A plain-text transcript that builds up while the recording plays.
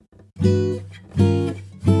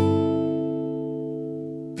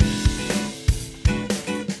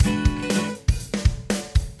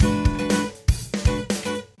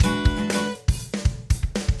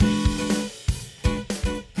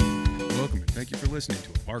Thank you for listening to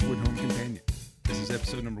A Parkwood Home Companion. This is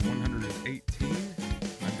episode number 118.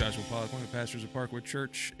 I'm Joshua Pollock, one of the pastors of Parkwood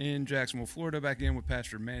Church in Jacksonville, Florida, back again with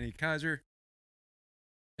Pastor Manny Kaiser.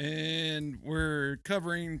 And we're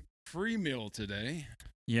covering pre-mill today.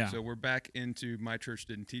 Yeah. So we're back into My Church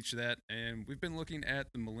Didn't Teach That, and we've been looking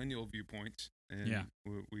at the millennial viewpoints. And yeah.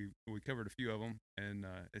 we covered a few of them, and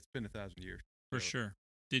it's been 1,000 years. For sure.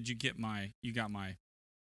 Did you get you got my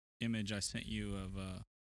image I sent you of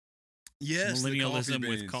yes, millennialism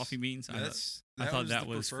with coffee beans? I thought that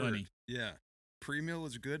was funny. Yeah. Pre-mill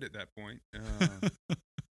is good at that point.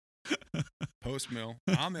 Post-mill.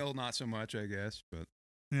 Amill, not so much, I guess. But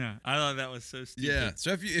yeah, I thought that was so stupid. Yeah.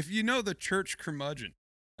 So if you know the Church Curmudgeon,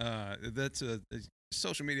 that's a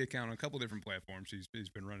social media account on a couple different platforms. He's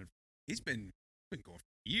been running. He's been going for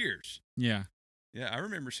years. Yeah. Yeah, I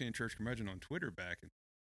remember seeing Church Curmudgeon on Twitter back,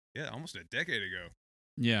 almost a decade ago.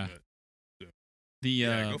 Yeah.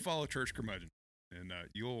 Go follow Church Curmudgeon, and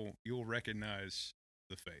you'll recognize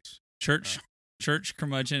the face. Church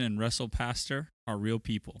Curmudgeon and Russell Pastor are real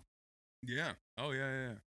people. Yeah. Oh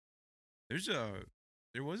yeah. There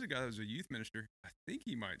was a guy that was a youth minister. I think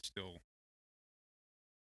he might still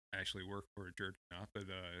actually work for a church now, but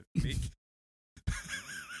me.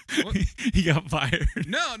 He got fired.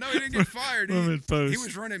 No, he didn't get fired. He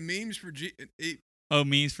was running memes for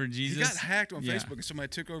memes for Jesus. He got hacked on Facebook, and somebody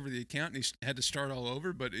took over the account, and he had to start all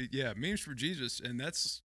over. But memes for Jesus, and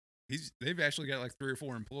they've actually got like 3 or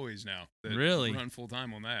 4 employees now that really run full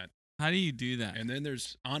time on that. How do you do that? And then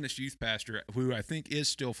there's Honest Youth Pastor, who I think is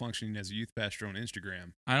still functioning as a youth pastor on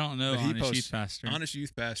Instagram. I don't know Honest Youth Pastor. Honest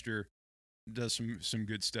Youth Pastor does some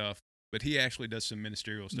good stuff. But he actually does some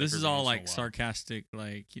ministerial stuff. This is all like sarcastic,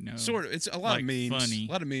 Sort of. It's a lot of memes, funny.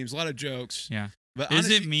 A lot of memes, a lot of jokes. Yeah. But is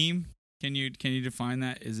it meme? Can you define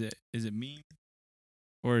that? Is it meme,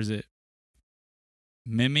 or is it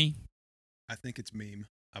meme? I think it's meme.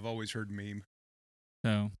 I've always heard meme.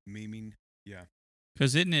 So memeing, yeah.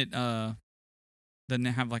 Because doesn't it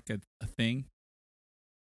have like a thing?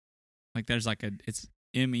 Like there's like it's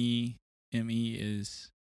ME is.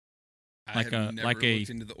 Like a looked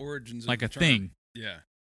into the origins like of a the thing.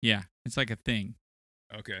 Yeah, it's like a thing.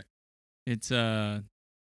 Okay. It's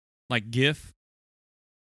like GIF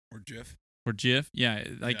or GIF. Yeah,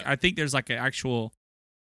 I think there's like an actual.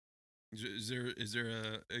 Is there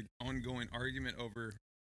a ongoing argument over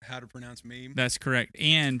how to pronounce meme? That's correct,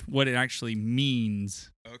 and what it actually means.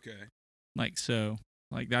 Okay.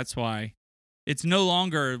 That's why it's no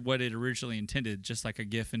longer what it originally intended, just like a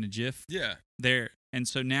GIF and a GIF. Yeah. And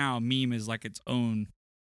so now meme is like its own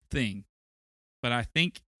thing. But I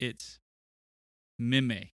think it's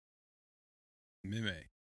meme. Meme.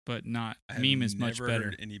 But not meme is much better. I've never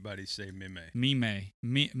heard anybody say meme. Meme. I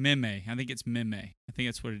think it's meme. I think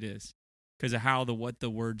that's what it is. Because of what the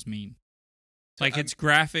words mean. So it's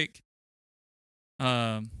graphic.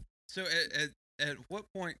 So at what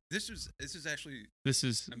point I'm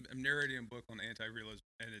narrating a book on anti-realism,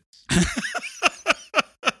 and it's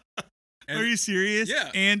Are you serious? Yeah.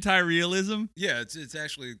 Anti-realism? Yeah, it's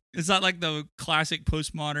actually... Is that like the classic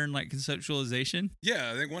postmodern conceptualization?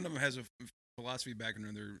 Yeah, I think one of them has a philosophy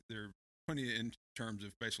background. They're putting it in terms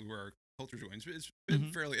of basically where our culture's going. It's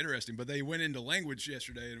been fairly interesting, but they went into language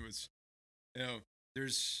yesterday, and it was,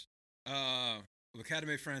 there's...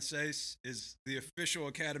 L'Académie Française is the official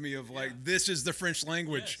academy of this is the French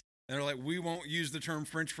language. Yes. And they're like, we won't use the term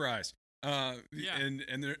French fries. And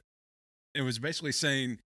it was basically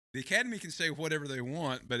saying... The academy can say whatever they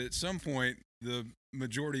want, but at some point, the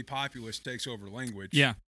majority populace takes over language.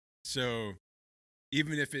 Yeah. So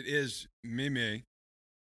even if it is meme,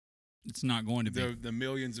 it's not going to be. The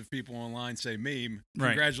millions of people online say meme. Right.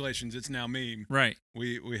 Congratulations, it's now meme. Right.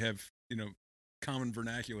 We have common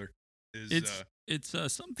vernacular. It's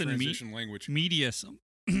something transition language media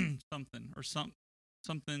something or something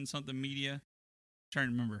media. I'm trying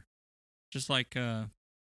to remember, just like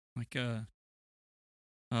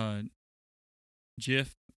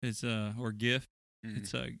GIF is or GIF. Mm-hmm.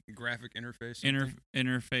 It's a graphic interface.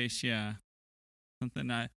 Interface, yeah.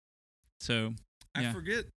 Something I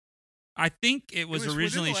forget. I think it was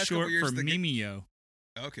originally short for Mimeo.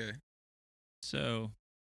 Okay. So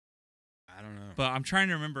I don't know. But I'm trying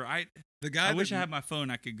to remember. I wish I had my phone.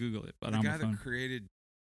 I could Google it. But the guy that created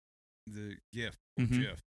the GIF or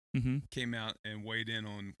GIF came out and weighed in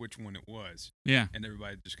on which one it was. Yeah. And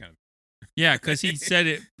everybody just kind of. Yeah, because he said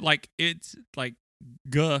it like it's like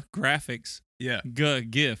graphics. Yeah.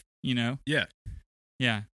 GIF, Yeah.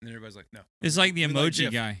 Yeah. And then everybody's like, no. It's like the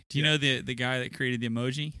emoji guy. Do you know the guy that created the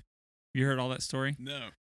emoji? You heard all that story? No.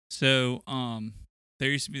 So, there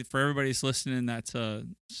used to be, for everybody that's listening that's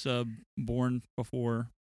born before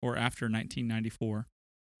or after 1994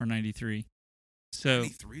 or 93. So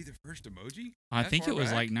 93, the first emoji? I That think far it was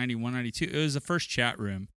back? like 91, 92. It was the first chat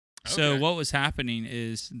room. So Okay. what was happening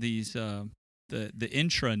is these the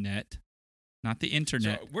intranet, not the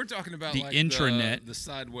internet. So we're talking about the like intranet. the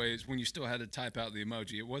sideways when you still had to type out the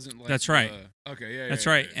emoji. It wasn't like That's right. Okay, yeah, That's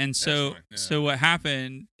yeah, right. yeah. And That's so fine. Yeah. so what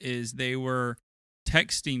happened is they were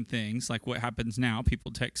texting things like what happens now.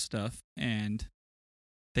 People text stuff and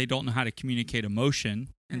they don't know how to communicate emotion,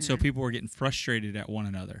 and so Mhm. people were getting frustrated at one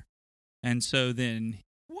another. And so then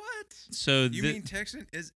What? so You mean texting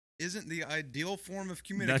isn't the ideal form of that's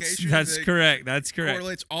communication? that's that correct. That's correct.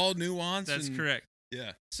 Correlates all nuance. That's and, correct.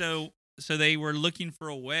 Yeah. So they were looking for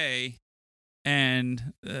a way,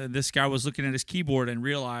 and this guy was looking at his keyboard and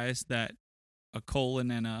realized that a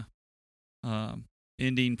colon and a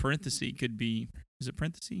ending parenthesis could be, is it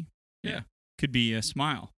parenthesis? Yeah. Could be a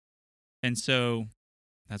smile. And so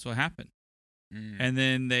that's what happened. Mm. And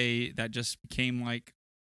then that just became like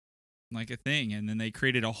a thing. And then they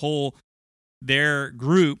created their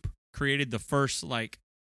group created the first like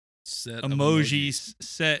Set of emojis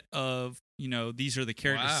set of, these are the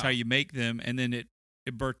characters, Wow. how you make them. And then it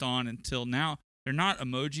birthed on until now. They're not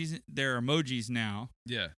emojis. They're emojis now.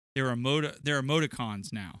 Yeah. They're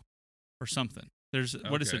emoticons now or something. There's,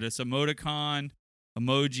 what is it? Okay. It's emoticon,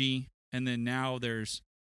 emoji. And then now there's,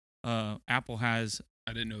 Apple has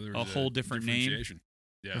I didn't know there was a whole different name. differentiation.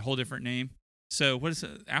 Yeah. a whole different name. So what is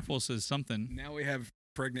it? Apple says something. Now we have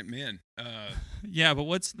pregnant men. Yeah, but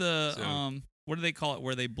what's the So- what do they call it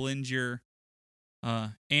where they blend your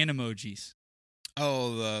animojis?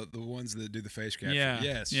 Oh, the ones that do the face capture. Yeah.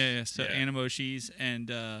 Yes. Yeah. So Yeah. animojis and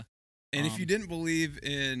And if you didn't believe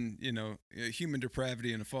in, human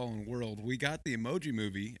depravity in a fallen world, we got the Emoji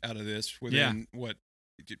Movie out of this within,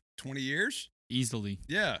 20 years? easily.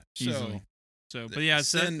 Yeah. So, Easily. So, but yeah,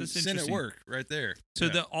 so sin, that's sin interesting. at work right there. So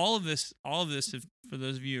Yeah. all of this, if, for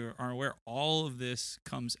those of you who aren't aware, all of this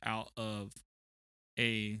comes out of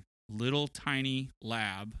a little tiny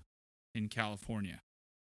lab in California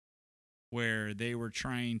where they were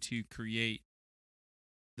trying to create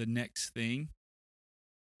the next thing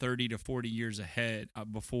 30 to 40 years ahead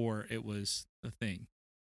before it was the thing.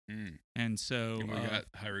 Mm. And so And we got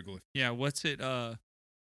hieroglyph. yeah, what's it?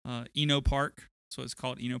 Eno Park. That's what it's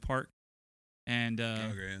called, Eno Park. And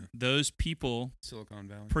Okay, yeah. those people Silicon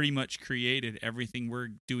Valley. pretty much created everything we're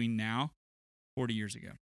doing now 40 years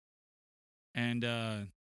ago. And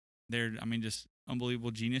they're, just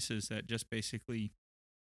unbelievable geniuses that just basically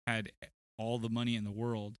had all the money in the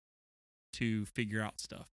world to figure out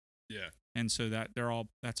stuff. Yeah. And so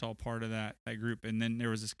that's all part of that group. And then there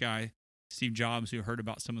was this guy, Steve Jobs, who heard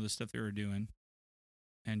about some of the stuff they were doing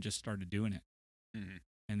and just started doing it. Mm-hmm.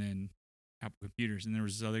 And then Apple Computers. And there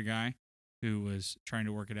was this other guy who was trying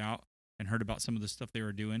to work it out and heard about some of the stuff they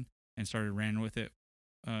were doing and ran with it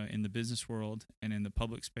in the business world and in the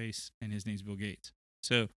public space. And his name's Bill Gates.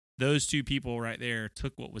 So those two people right there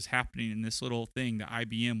took what was happening in this little thing that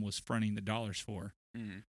IBM was fronting the dollars for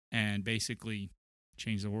Mm-hmm. and basically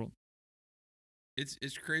changed the world.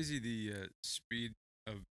 It's crazy the speed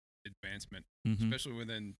of advancement, Mm-hmm. especially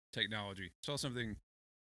within technology. Saw something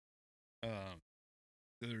the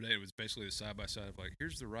other day. It was basically a side by side of like,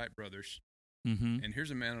 here's the Wright brothers, Mm-hmm. and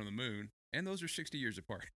here's a man on the moon, and those are 60 years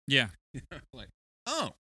apart. Yeah. Like,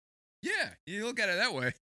 oh, yeah, you look at it that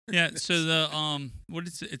way. Yeah. So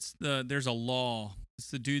the there's a law.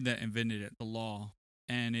 It's the dude that invented it, the law,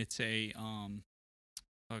 and it's a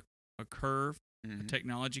curve, Mhm. a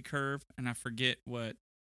technology curve, and I forget what,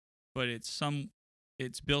 but it's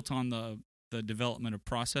built on the development of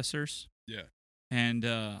processors. Yeah. And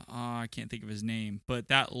I can't think of his name, but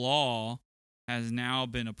that law has now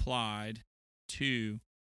been applied to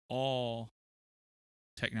all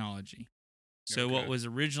technology. So what Okay. was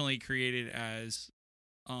originally created as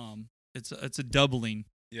it's a doubling.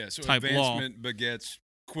 Yeah, so type law. advancement begets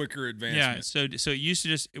quicker Yeah, advancement. so it used to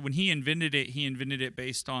just, when he invented it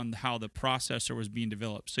based on how the processor was being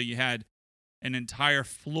developed. So you had an entire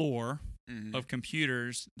floor Mhm. of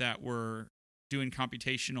computers that were doing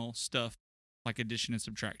computational stuff like addition and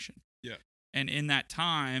subtraction. Yeah. And in that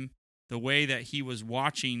time, the way that he was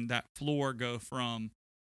watching that floor go from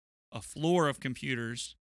a floor of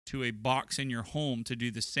computers to a box in your home to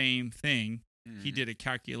do the same thing, he Mhm. did a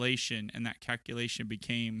calculation, and that calculation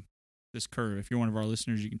became this curve. If you're one of our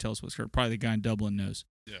listeners, you can tell us what's curve. Probably the guy in Dublin knows.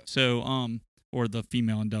 Yeah. So, or the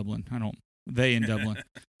female in Dublin. They in Dublin.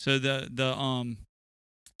 So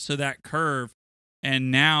so that curve,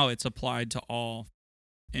 and now it's applied to all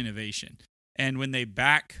innovation. And when they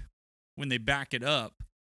back it up,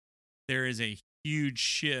 there is a huge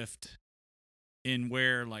shift in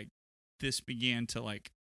where like this began to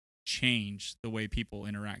like change the way people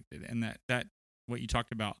interacted, and that what you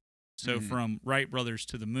talked about. So from Wright brothers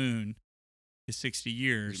to the moon is 60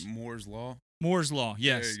 years. Moore's law. Moore's law,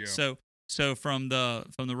 yes. There you go. So from the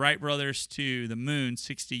Wright brothers to the moon,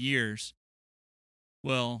 60 years.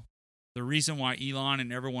 Well, the reason why Elon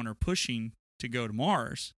and everyone are pushing to go to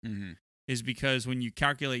Mars is because when you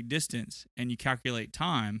calculate distance and you calculate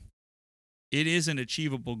time, it is an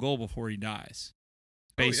achievable goal before he dies,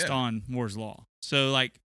 based on Moore's law. So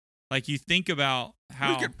like you think about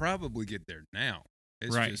how we could probably get there now.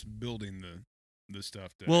 It's just building the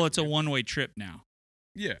stuff. Well, it's a one-way trip now.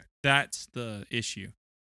 Yeah, that's the issue.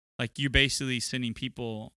 Like you're basically sending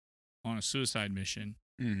people on a suicide mission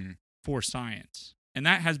for science, and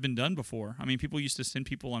that has been done before. I mean, people used to send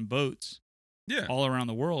people on boats, all around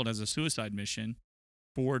the world as a suicide mission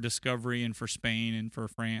for discovery and for Spain and for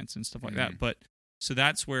France and stuff like that. But so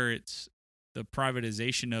that's where it's the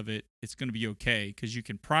privatization of it. It's going to be okay because you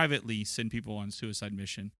can privately send people on suicide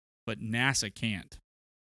mission, but NASA can't.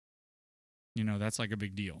 You know, that's like a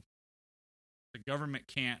big deal. The government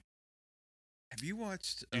can't. Have you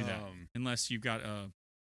watched do that unless you've got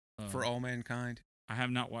For All Mankind? I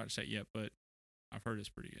have not watched that yet, but I've heard it's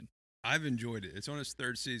pretty good. I've enjoyed it. It's on its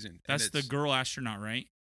 3rd season. That's the girl astronaut, right?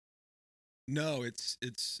 No, it's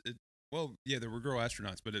well, yeah, there were girl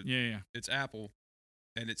astronauts, but it's Apple,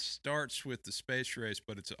 and it starts with the space race,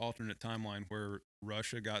 but it's an alternate timeline where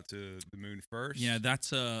Russia got to the moon first. Yeah, that's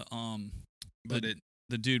the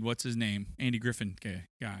dude, what's his name? Andy Griffin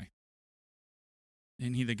guy.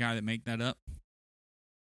 Isn't he the guy that made that up?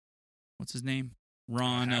 What's his name?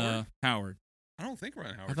 Ron Howard. I don't think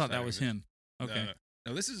Ron Howard. I thought that was him. Okay.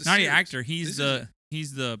 No, this is not the actor. He's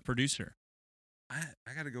the producer. I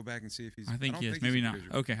got to go back and see if he's. I think he is. Maybe not.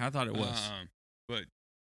 Okay, I thought it was. But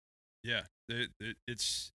yeah,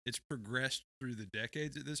 it's progressed through the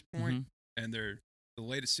decades at this point, and the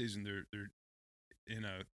latest season they're in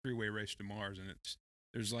a 3-way race to Mars, and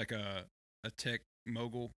there's like a tech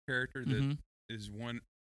mogul character that is one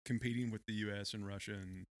competing with the U.S. and Russia,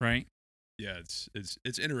 and yeah,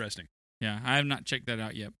 it's interesting. Yeah, I have not checked that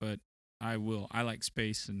out yet, but I will. I like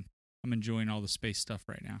space, and I'm enjoying all the space stuff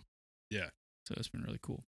right now. Yeah, so it's been really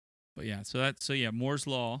cool. But yeah, so Moore's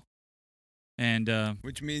law, and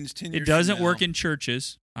which means 10 years. It doesn't work in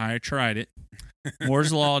churches. I tried it.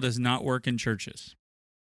 Moore's law does not work in churches.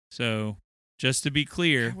 So just to be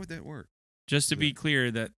clear, how would that work? Just to be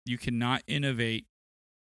clear that you cannot innovate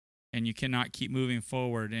and you cannot keep moving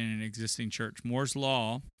forward in an existing church. Moore's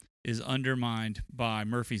law is undermined by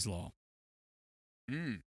Murphy's law.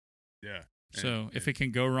 Yeah. So if it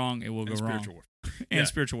can go wrong, it will go wrong. And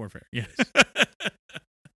spiritual warfare. Yes.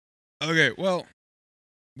 Okay. Well,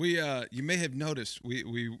 you may have noticed we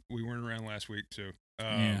weren't around last week, so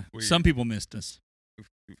some people missed us.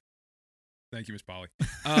 Thank you, Miss Polly.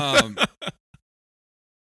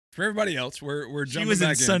 For everybody else, we're jumping back in. She was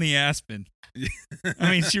in sunny Aspen.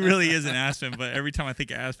 I mean, she really is in Aspen, but every time I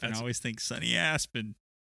think of Aspen, I always think sunny Aspen.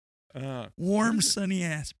 Warm, sunny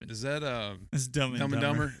Aspen. Is that it's Dumb and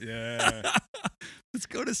Dumber? Yeah. Let's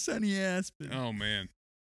go to sunny Aspen. Oh man.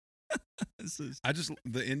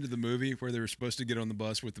 The end of the movie where they were supposed to get on the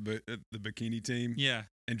bus with the bikini team. Yeah.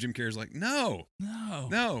 And Jim Carrey's like, no,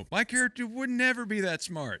 my character would never be that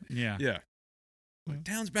smart. Yeah. Yeah. Like,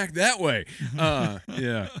 town's back that way.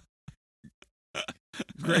 Yeah.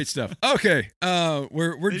 Great stuff. Okay.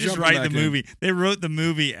 We're they just jumping write back the movie. They wrote the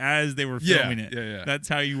movie as they were filming it. Yeah. That's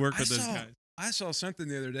how you work with those guys. I saw something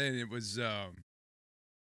the other day, and it was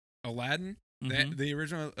Aladdin, the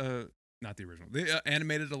original, not the original, the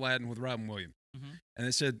animated Aladdin with Robin Williams. And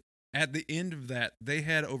they said at the end of that, they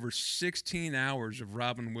had over 16 hours of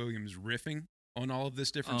Robin Williams riffing on all of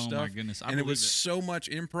this different stuff. Oh my goodness! And it was so much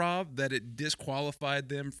improv that it disqualified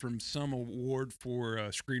them from some award for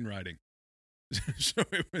screenwriting. So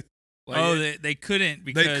it was like, they couldn't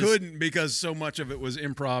because so much of it was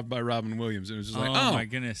improv by Robin Williams. And it was just like, oh my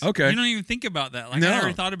goodness. Okay. You don't even think about that. Like, I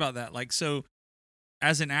never thought about that. Like, so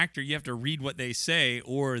as an actor, you have to read what they say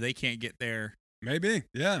or they can't get their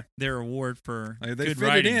award for like, they good fit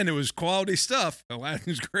writing. it in. It was quality stuff.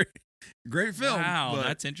 Aladdin's great film. Wow,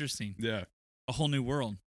 that's interesting. Yeah. A whole new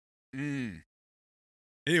world.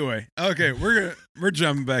 Anyway, okay, we're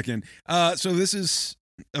jumping back in. So this is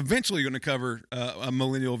eventually going to cover a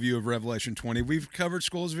millennial view of Revelation 20. We've covered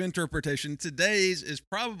schools of interpretation. Today's is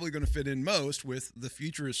probably going to fit in most with the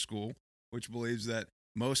futurist school, which believes that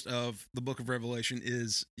most of the book of Revelation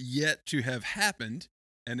is yet to have happened,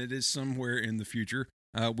 and it is somewhere in the future.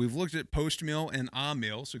 We've looked at post-mill and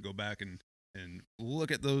a-mill, so go back and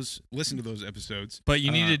look at those, listen to those episodes. But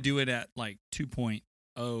you need to do it at like 2 point.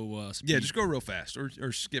 speed. Yeah, just go real fast,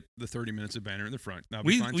 or skip the 30 minutes of banner in the front. That'll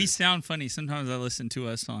be fine We too. sound funny. Sometimes I listen to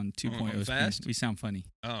us on 2.0 fast? speed. We sound funny.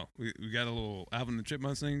 Oh, we got a little Alvin and the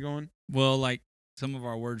Chipmunks thing going. Well, like some of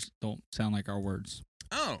our words don't sound like our words.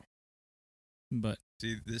 Oh, but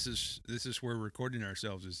see, this is where recording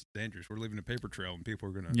ourselves is dangerous. We're leaving a paper trail, and people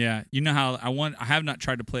are gonna. Yeah, you know how I have not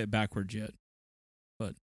tried to play it backwards yet,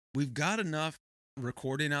 but we've got enough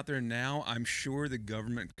recording out there now. I'm sure the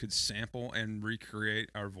government could sample and recreate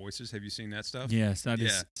our voices. Have you seen that stuff? Yes, that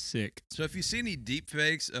is sick. So if you see any deep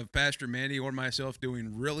fakes of Pastor Manny or myself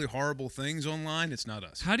doing really horrible things online, it's not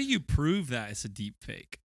us. How do you prove that it's a deep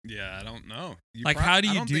fake? Yeah, I don't know. How do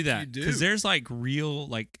you do that? Because there's like real,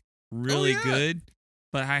 like really good,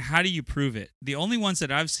 but how do you prove it? The only ones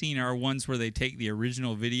that I've seen are ones where they take the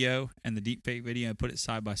original video and the deep fake video and put it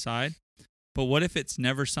side by side. But what if it's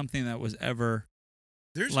never something that was ever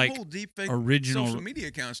There's like whole deep fake original social media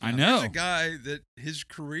accounts now. I know. There's a guy that his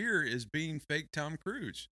career is being fake Tom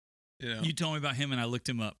Cruise. You know? You told me about him and I looked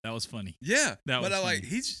him up. That was funny. Yeah. That was funny. like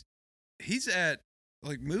he's at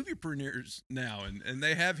like movie premieres now and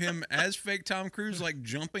they have him as fake Tom Cruise like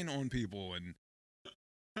jumping on people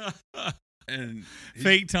and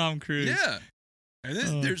fake Tom Cruise. Yeah. And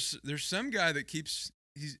then there's some guy that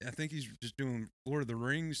I think he's just doing Lord of the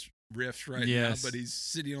Rings riffs right now, but he's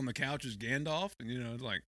sitting on the couch as Gandalf, and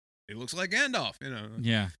like it looks like Gandalf,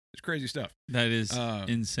 Yeah, it's crazy stuff. That is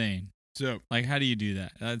insane. So, like, how do you do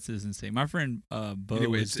that? That's just insane. My friend Bo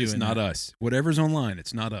anyways, it's not us. Whatever's online,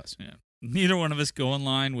 it's not us. Yeah, neither one of us go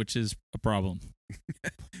online, which is a problem.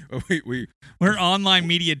 We're an online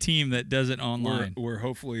media team that does it online. We're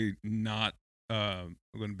hopefully not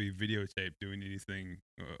going to be videotaped doing anything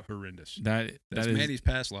horrendous. That's Manny's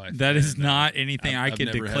past life. That is not anything I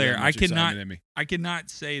could declare. I cannot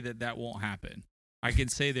say that won't happen. I can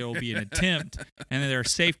say there will be an attempt, and there are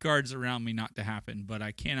safeguards around me not to happen, but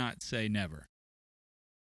I cannot say never.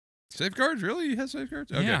 Safeguards? Really? You have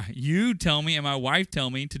safeguards? Okay. Yeah. You tell me, and my wife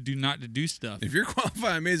tell me to do stuff. If you're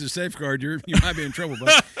qualifying me as a safeguard, you might be in trouble.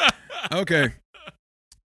 But okay.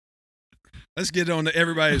 Let's get on to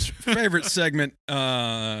everybody's favorite segment.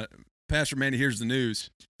 Pastor Manny, here's the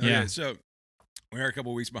news. Okay, yeah. So we are a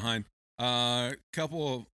couple of weeks behind.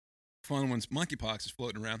 Couple of fun ones. Monkeypox is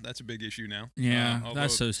floating around. That's a big issue now. Yeah,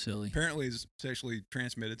 that's so silly. Apparently, it's sexually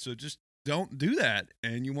transmitted. So just don't do that,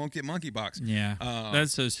 and you won't get monkeypox. Yeah,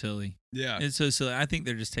 that's so silly. Yeah, it's so silly. I think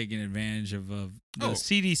they're just taking advantage of the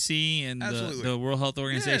CDC and the World Health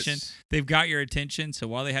Organization. Yes. They've got your attention, so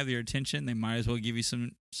while they have your attention, they might as well give you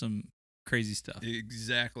some crazy stuff.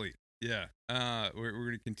 Exactly. Yeah. We're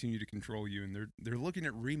going to continue to control you, and they're looking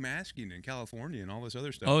at remasking in California and all this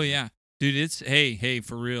other stuff. Oh yeah, dude. It's hey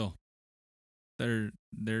for real.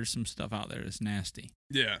 There's some stuff out there that's nasty.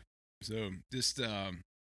 Yeah. So just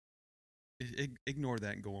ignore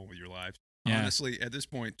that and go on with your lives. Yeah. Honestly, at this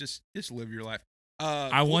point, just live your life.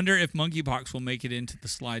 I wonder if monkeypox will make it into the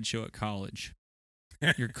slideshow at college.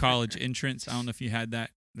 Your college entrance. I don't know if you had that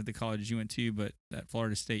at the college you went to, but at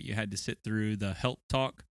Florida State, you had to sit through the health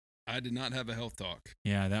talk. I did not have a health talk.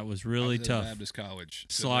 Yeah, that was really tough. At Baptist College.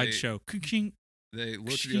 So slideshow. They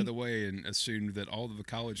looked the other way and assumed that all of the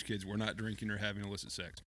college kids were not drinking or having illicit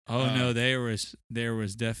sex. Oh no, there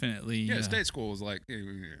was definitely state school was like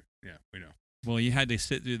yeah, we know. Well, you had to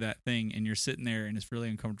sit through that thing, and you're sitting there, and it's really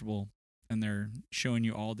uncomfortable, and they're showing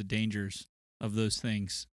you all the dangers of those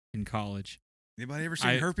things in college. Anybody ever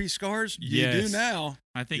seen herpes scars? Yes. You do now.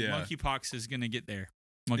 I think monkeypox is going to get there.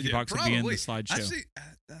 Monkeypox will be in the slideshow.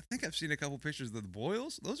 I think I've seen a couple pictures of the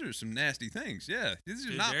boils. Those are some nasty things. Yeah, these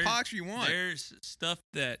are not pox you want. There's stuff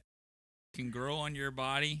that can grow on your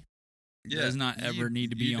body. Does not ever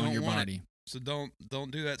need to be on your body. It. So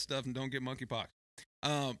don't do that stuff and don't get monkeypox.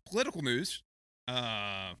 Political news,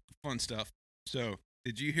 fun stuff. So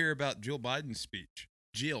did you hear about Jill Biden's speech?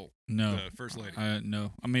 Jill, no, the first lady.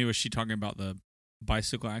 No. I mean, was she talking about the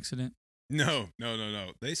bicycle accident? No.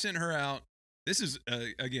 They sent her out. This is,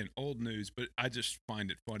 again, old news, but I just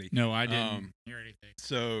find it funny. No, I didn't hear anything.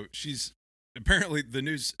 So she's, apparently the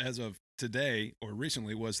news as of today or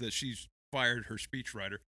recently was that she's fired her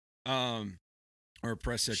speechwriter, or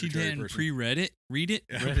press secretary. She didn't read it? Read it?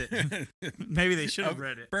 Maybe they should have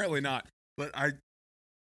read it. Apparently not, but I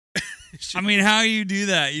mean, how you do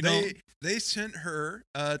that? They sent her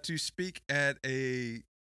to speak at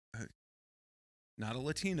not a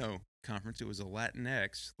Latino conference. It was a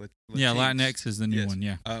Latinx. Yeah, Latinx is the new one.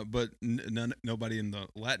 Yeah, but nobody in the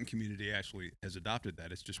Latin community actually has adopted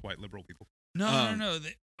that. It's just white liberal people. No.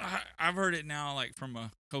 I've heard it now, like from a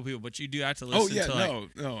couple people, but you do have to listen. Oh yeah,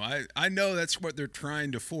 no. I know that's what they're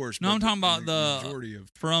trying to force. No, I'm talking about the majority of.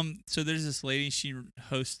 So there's this lady. She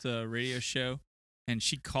hosts a radio show, and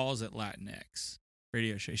she calls it Latinx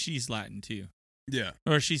radio show. She's Latin too. Yeah.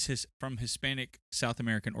 Or she's from Hispanic South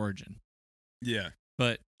American origin. Yeah.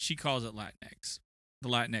 But she calls it Latinx. The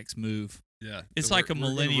Latinx move. Yeah. It's So like a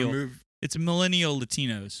millennial. It's millennial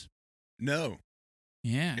Latinos. No.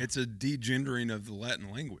 Yeah. It's a degendering of the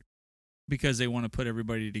Latin language. Because they want to put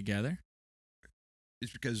everybody together?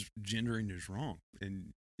 It's because gendering is wrong. And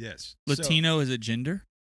yes. Latino is a gender?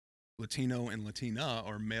 Latino and Latina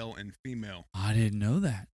are male and female. I didn't know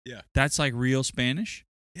that. Yeah. That's like real Spanish?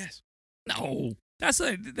 Yes. No. That's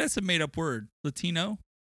a made up word. Latino?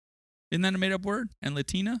 Isn't that a made up word? And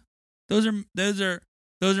Latina? Those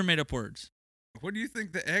are made up words. What do you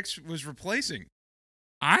think the X was replacing?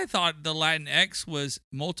 I thought the Latin X was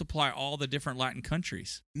multiply all the different Latin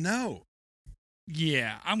countries. No.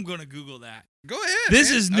 Yeah, I'm going to Google that. Go ahead.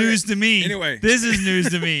 This is news to me. Anyway. This is news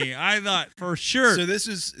to me. I thought for sure. So this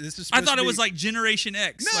is I thought it was like Generation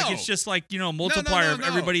X. No. Like it's just like, multiplier of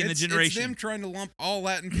everybody in the generation. It's them trying to lump all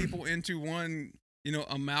Latin people into one,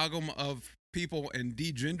 amalgam of people and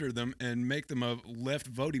degender them and make them a left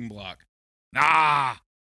voting bloc.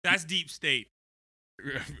 That's deep state.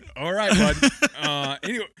 All right, bud.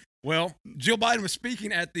 Anyway, well, Jill Biden was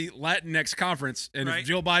speaking at the Latinx conference, and if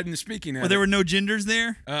Jill Biden is speaking at there were no genders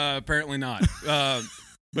there? Apparently not.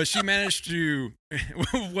 But she managed to.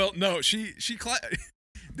 Well, no, this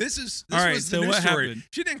was the news story. Happened?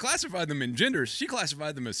 She didn't classify them in genders. She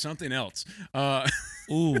classified them as something else.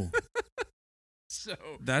 Ooh. So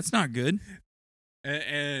that's not good.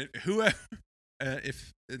 And whoever.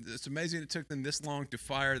 If it's amazing it took them this long to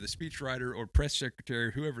fire the speechwriter or press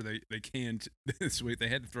secretary, whoever they canned this week. They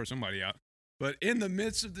had to throw somebody out. But in the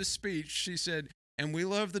midst of this speech, she said, and we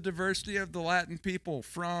love the diversity of the Latin people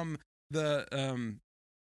from the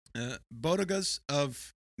bodegas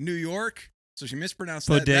of New York. So she mispronounced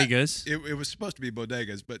bodegas. It was supposed to be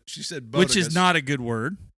bodegas, but she said bodegas. Which is not a good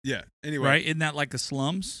word. Yeah. Anyway. Right? Isn't that like the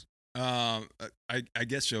slums? I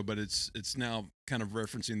guess so, but it's now kind of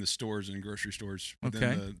referencing the stores and grocery stores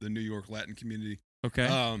within the New York Latin community. Okay.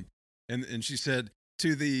 And she said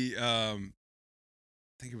to the I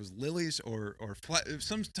think it was lilies or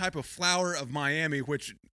some type of flower of Miami,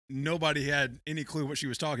 which nobody had any clue what she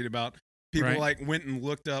was talking about. People went and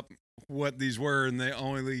looked up what these were, and they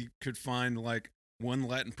only could find like one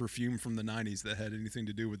Latin perfume from the 90s that had anything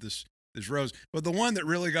to do with this rose. But the one that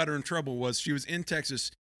really got her in trouble was she was in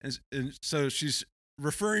Texas. And so she's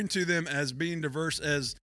referring to them as being diverse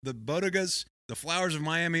as the bodegas, the flowers of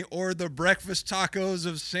Miami, or the breakfast tacos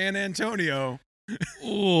of San Antonio.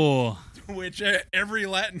 Ooh. Which every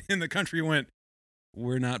Latin in the country went,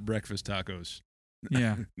 we're not breakfast tacos.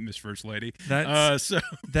 Yeah. Miss First Lady.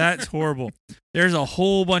 That's horrible. There's a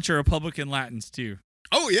whole bunch of Republican Latins, too.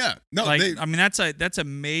 Oh, yeah. No, that's a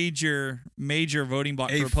major voting bloc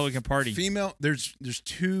for the Republican Party. There's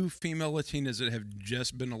 2 female Latinas that have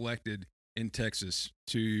just been elected in Texas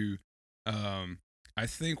to, I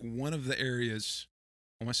think one of the areas,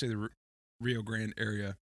 I want to say the Rio Grande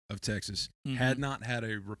area of Texas, had not had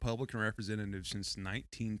a Republican representative since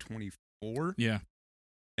 1924. Yeah.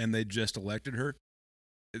 And they just elected her.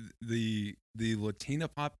 The Latino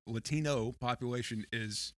population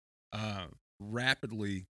is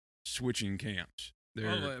rapidly switching camps.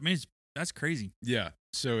 That's crazy. Yeah,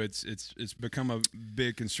 so it's become a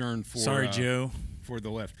big concern for Joe, for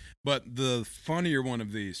the left. But the funnier one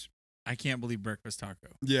of these, I can't believe breakfast taco.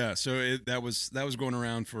 Yeah, so that was going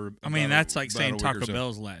around for. That's like saying Taco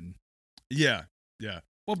Bell's Latin. Yeah.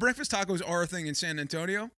 Well, breakfast tacos are a thing in San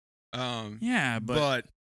Antonio. But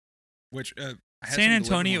which San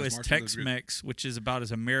Antonio is Tex-Mex, which is about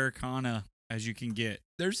as Americana as you can get.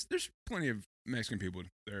 There's plenty of Mexican people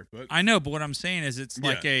there, but I know. But what I'm saying is, it's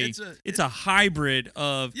like it's a hybrid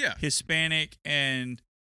of Hispanic and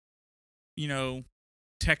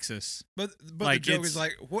Texas. But like, the joke is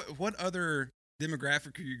like, what other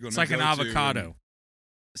demographic are you going to? It's like an avocado,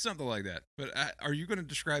 something like that. But are you going to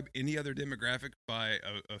describe any other demographic by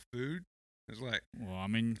a food? It's like, all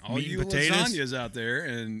meat you potatoes. Lasagnas out there,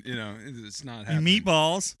 and it's not happening.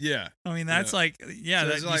 Meatballs. Yeah, that's like so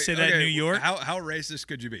you say that in New York. How racist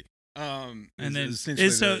could you be? And then is it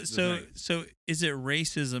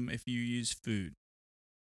racism if you use food?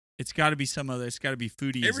 It's got to be some other. It's got to be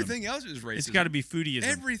foodieism. Everything else is racism. It's got to be foodieism.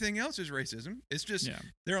 Everything else is racism. It's just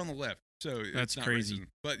they're on the left, so that's it's not crazy. Racism.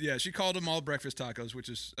 But yeah, she called them all breakfast tacos, which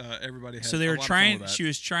is everybody had. So they were trying. The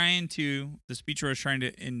speechwriter was trying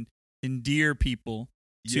to endear people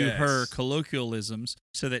to her colloquialisms,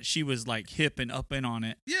 so that she was like hip and up in on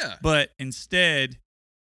it. Yeah. But instead,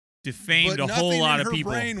 defamed but a whole lot in of her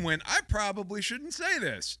people. brain went, I probably shouldn't say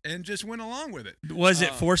this, and just went along with it. Was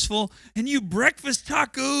it forceful? And you breakfast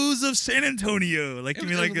tacos of San Antonio, like It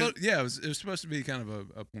was supposed to be kind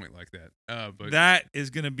of a point like that. But that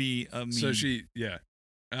is gonna be a meme. So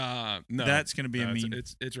no, that's gonna be a meme.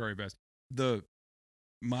 It's already best.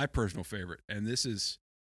 My personal favorite, and this is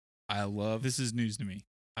news to me.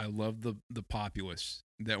 I love the populace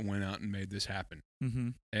that went out and made this happen. Mm-hmm.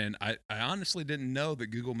 And I honestly didn't know that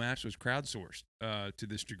Google Maps was crowdsourced to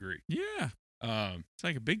this degree. Yeah. It's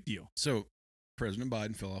like a big deal. So President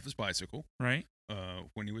Biden fell off his bicycle. Right.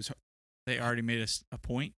 When he was... They already made a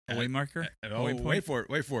point, a waymarker.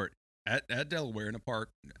 Wait for it. At Delaware in a park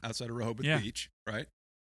outside of Rehoboth Beach, right?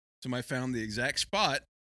 Somebody found the exact spot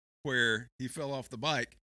where he fell off the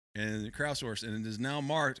bike and crowdsourced, and it is now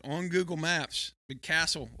marked on Google Maps, big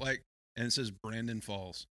castle, and it says Brandon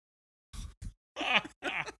Falls.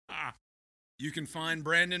 You can find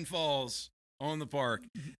Brandon Falls on the park.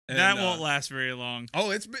 And, that won't last very long. Oh,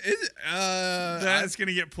 that's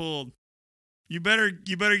gonna get pulled. You better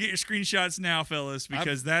get your screenshots now, fellas,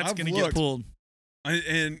 because that's gonna get pulled.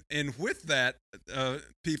 And with that,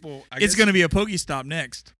 people, it's gonna be a Pokestop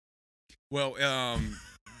next. Well,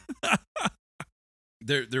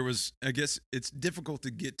 there was, I guess it's difficult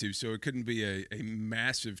to get to, so it couldn't be a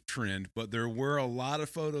massive trend, but there were a lot of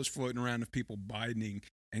photos floating around of people Bidening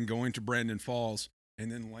and going to Brandon Falls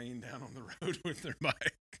and then laying down on the road with their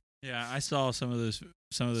bike. Yeah, I saw some of those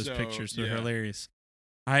pictures. They're hilarious.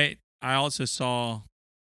 I also saw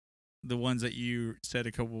the ones that you said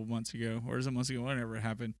a couple of months ago, or was it months ago, whenever it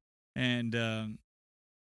happened, and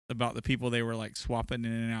about the people they were like swapping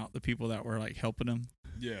in and out, the people that were like helping them.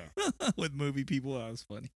 Yeah. With movie people. That was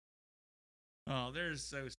funny. Oh, they're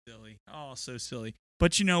so silly. Oh, so silly.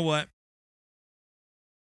 But you know what?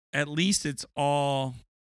 At least it's all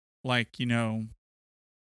like,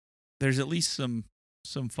 there's at least some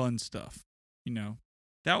fun stuff.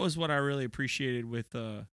 That was what I really appreciated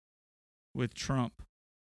with Trump.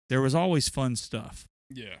 There was always fun stuff.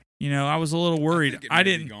 Yeah. I was a little worried. I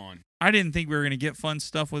didn't think we were going to get fun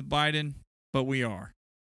stuff with Biden, but we are.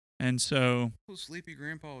 And so, sleepy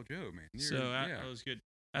Grandpa Joe, man. That was good.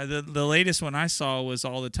 The latest one I saw was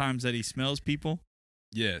all the times that he smells people.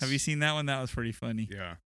 Yes. Have you seen that one? That was pretty funny.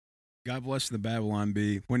 Yeah. God bless the Babylon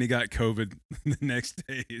Bee. When he got COVID, the next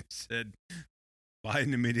day it said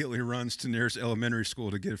Biden immediately runs to nearest elementary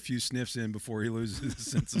school to get a few sniffs in before he loses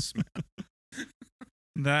his sense of smell.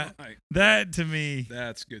 That to me,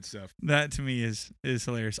 that's good stuff. That to me is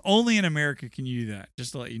hilarious. Only in America can you do that,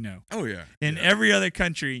 just to let you know. Oh yeah. In every other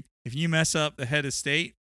country, if you mess up the head of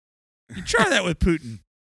state, you try that with Putin.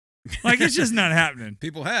 Like, it's just not happening.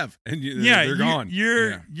 People have, and they're gone.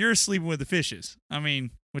 You're sleeping with the fishes. I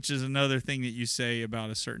mean, which is another thing that you say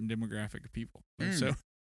about a certain demographic of people. So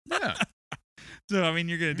yeah. So I mean,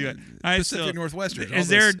 you're gonna do it. Pacific Northwestern. All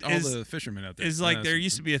the fishermen out there. Is like there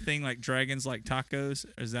used to be a thing like dragons like tacos.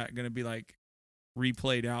 Is that gonna be like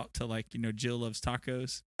replayed out to like Jill loves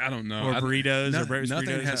tacos? I don't know. Or burritos or breakfast nothing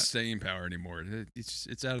burritos. has staying power anymore.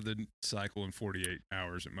 It's out of the cycle in 48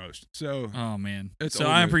 hours at most. So oh man. So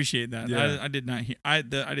I appreciate that. Yeah. I did not hear. I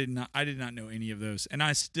did not know any of those, and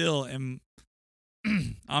I still am.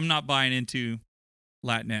 I'm not buying into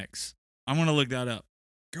Latinx. I'm gonna look that up.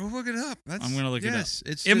 Go look it up. I'm gonna look it up.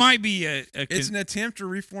 It might be it's an attempt to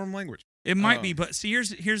reform language. It might be, but see,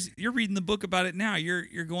 here's you're reading the book about it now.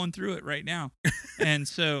 You're going through it right now, and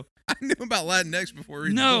so I knew about Latinx before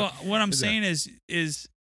reading the book. What I'm saying is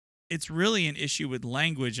it's really an issue with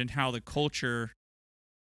language and how the culture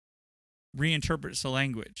reinterprets the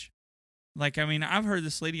language. Like, I mean, I've heard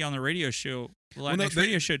this lady on the radio show,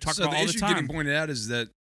 radio show, talk about all the time. The issue getting pointed out is that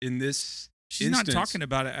in this she's not talking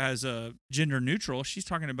about it as a gender neutral. She's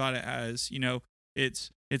talking about it as,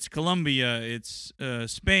 it's Colombia, it's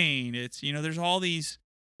Spain, it's, there's all these,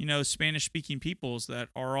 Spanish speaking peoples that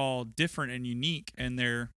are all different and unique, and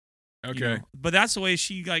they're okay. But that's the way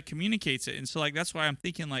she like communicates it, and so like that's why I'm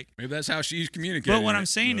thinking like maybe that's how she's communicating. But what I'm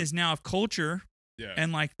saying is now if culture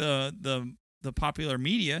and like the popular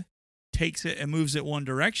media takes it and moves it one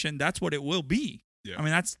direction, that's what it will be. Yeah. I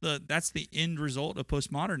mean that's the end result of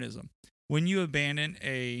postmodernism. When you abandon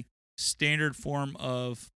a standard form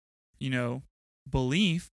of,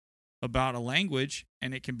 belief about a language,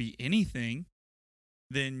 and it can be anything,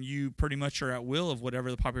 then you pretty much are at will of whatever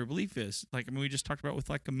the popular belief is. Like, I mean, we just talked about with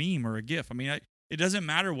like a meme or a GIF. I mean, it doesn't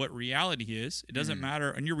matter what reality is. It doesn't matter.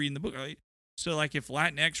 And you're reading the book, right? So like if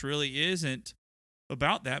Latinx really isn't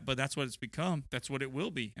about that, but that's what it's become, that's what it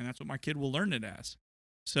will be. And that's what my kid will learn it as.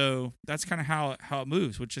 So that's kind of how it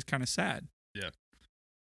moves, which is kind of sad. Yeah.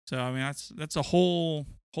 So I mean, that's a whole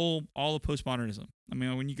all of postmodernism. I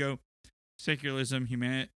mean, when you go secularism,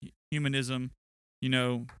 humanism,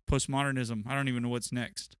 postmodernism, I don't even know what's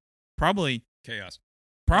next. Probably chaos.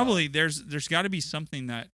 Probably there's got to be something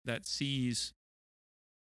that sees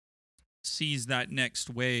that next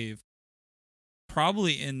wave.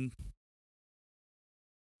 Probably in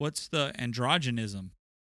what's the androgenism?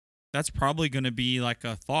 That's probably going to be like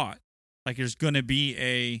a thought. Like there's going to be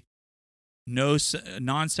a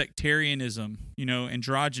non-sectarianism,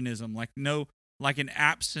 androgenism, like an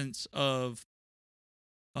absence of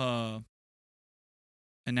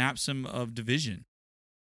division.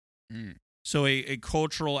 Mm. So a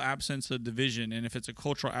cultural absence of division, and if it's a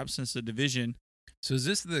cultural absence of division, so is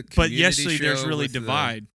this the community but yes, show there's really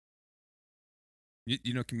divide.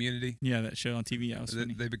 You know Community? Yeah, that show on TV. That was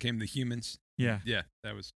funny. They became the humans. Yeah,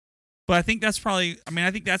 that was. But I think that's probably. I mean,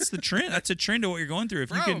 I think that's the trend. That's a trend of what you're going through. If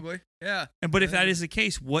probably, you can, yeah. But if that is the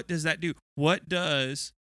case, what does that do? What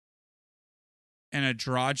does an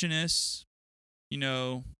androgynous,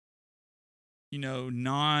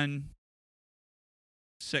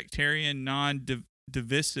 non-sectarian,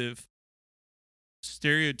 non-divisive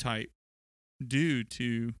stereotype do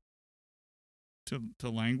to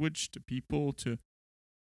language, to people, to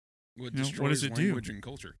what does destroys it language do? and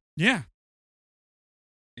culture? Yeah.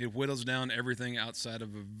 It whittles down everything outside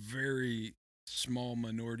of a very small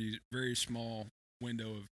minority, very small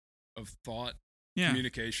window of thought,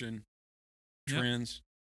 communication, trends.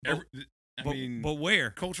 But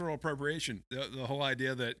where? Cultural appropriation. The whole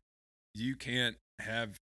idea that you can't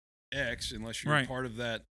have X unless you're right. part of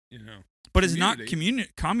that, But it's not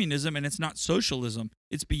communism, and it's not socialism.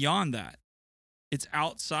 It's beyond that. It's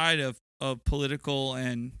outside of political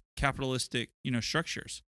and capitalistic,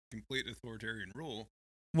 structures. Complete authoritarian rule.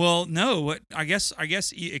 Well, no. I guess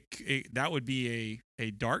that would be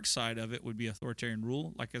a dark side of it. Would be authoritarian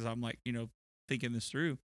rule. Like as I'm thinking this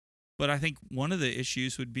through, but I think one of the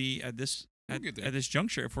issues would be at this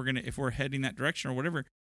juncture, if we're heading that direction or whatever,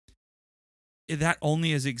 that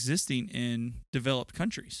only is existing in developed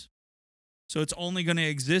countries. So it's only going to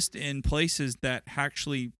exist in places that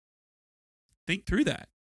actually think through that.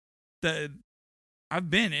 I've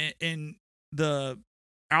been in the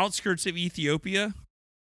outskirts of Ethiopia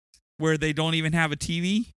where they don't even have a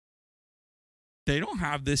TV. They don't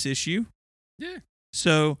have this issue. Yeah.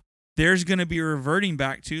 So there's going to be reverting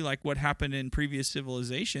back to like what happened in previous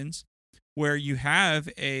civilizations where you have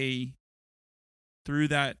through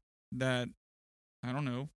that I don't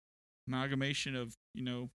know, amalgamation of,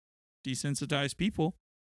 desensitized people,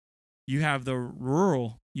 you have the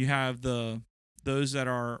rural, you have those that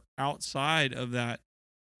are outside of that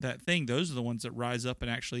thing. Those are the ones that rise up and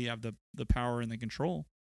actually have the power and the control,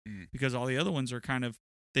 because all the other ones are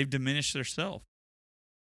they've diminished their self.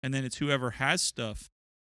 And then it's whoever has stuff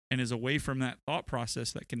and is away from that thought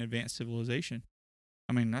process that can advance civilization.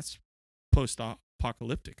 I mean, that's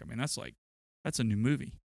post-apocalyptic. I mean, that's a new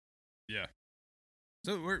movie. Yeah.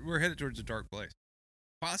 So we're headed towards a dark place.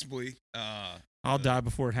 Possibly. I'll die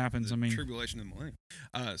before it happens. I mean, tribulation of the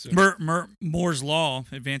millennium. Moore's law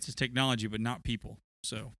advances technology, but not people.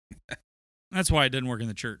 So that's why it doesn't work in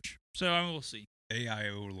the church. So we'll see. AI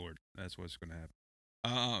overlord. That's what's going to happen.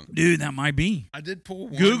 Dude, that might be. I did pull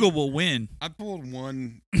one. Google will win. I pulled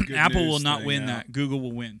one. Apple will not win that. Google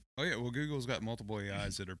will win. Oh yeah, well Google's got multiple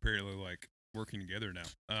AIs that are apparently working together now.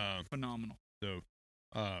 Phenomenal. So,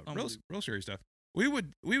 real serious stuff. We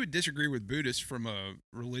would disagree with Buddhists from a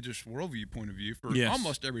religious worldview point of view for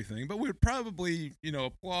almost everything, but we would probably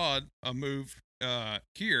applaud a move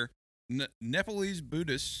here. Nepalese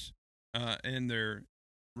Buddhists and their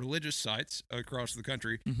religious sites across the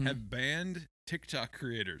country have banned TikTok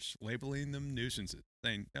creators, labeling them nuisances,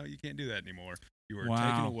 saying, no, you can't do that anymore. You are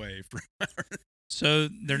taken away from So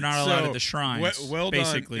they're not allowed at the shrines, well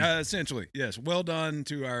basically. Done, essentially, yes. Well done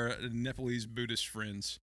to our Nepalese Buddhist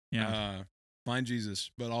friends. Yeah. Find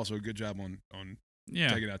Jesus, but also good job on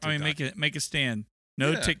taking out TikTok. I mean, make a stand.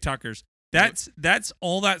 No TikTokers. That's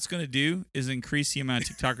all that's going to do is increase the amount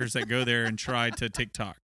of TikTokers that go there and try to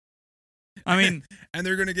TikTok. I mean, and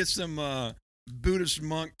they're going to get some Buddhist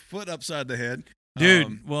monk foot upside the head.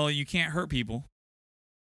 Dude, well, you can't hurt people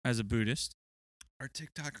as a Buddhist. Are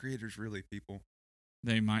TikTok creators really people?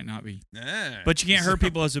 They might not be. But you can't hurt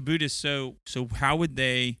people as a Buddhist, so how would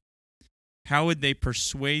they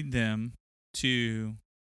persuade them to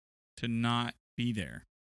not be there?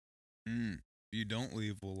 If you don't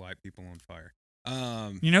leave, we'll light people on fire.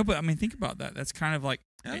 But I mean, think about that. That's kind of like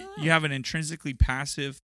you have an intrinsically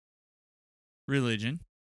passive religion,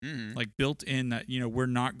 like built in that, we're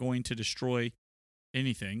not going to destroy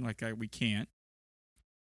anything. Like we can't.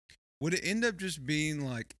 Would it end up just being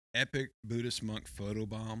like epic Buddhist monk photo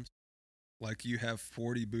bombs. Like you have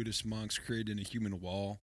 40 Buddhist monks creating a human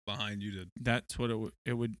wall behind you to. That's what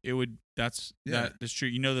it would. That's true.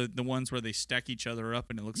 You know the ones where they stack each other up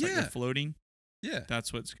and it looks like they're floating. Yeah,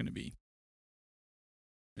 that's what it's going to be.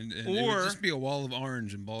 And it would just be a wall of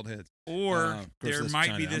orange and bald heads. Or there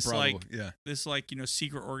might be this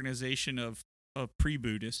secret organization of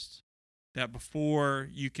pre-Buddhists that before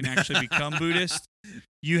you can actually become Buddhist,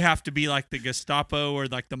 you have to be like the Gestapo or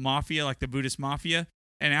like the mafia, like the Buddhist mafia.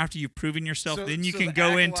 And after you've proven yourself, then you can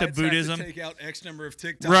go into Buddhism. Have to take out X number of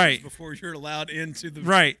TikToks before you're allowed into the.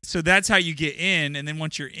 Right. So that's how you get in, and then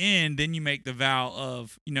once you're in, then you make the vow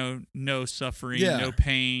of no suffering, no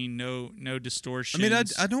pain, no distortion. I mean,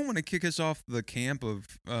 I don't want to kick us off the camp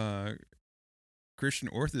of Christian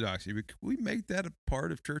orthodoxy, but can we make that a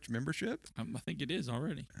part of church membership? I think it is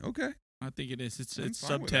already. Okay. I think it is. It's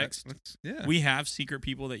subtext. Yeah. We have secret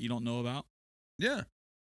people that you don't know about. Yeah.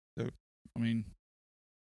 So I mean.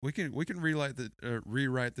 We can rewrite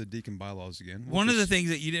the deacon bylaws again. One of the things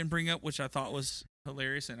that you didn't bring up, which I thought was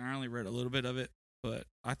hilarious, and I only read a little bit of it, but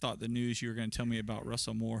I thought the news you were going to tell me about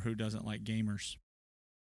Russell Moore, who doesn't like gamers.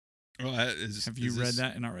 Oh, have you read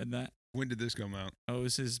that and not read that? When did this come out? Oh, it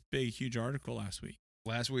was his big, huge article last week.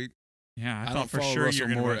 Last week? Yeah, I thought for sure Russell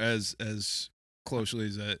Moore as closely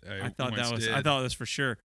as I thought that was. Did. I thought it was for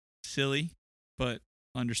sure silly, but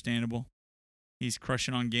understandable. He's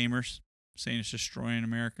crushing on gamers. Saying it's destroying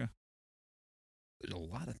America. There's a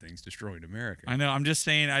lot of things destroying America. I know. I'm just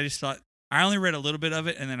saying. I just thought. I only read a little bit of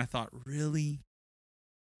it, and then I thought, really.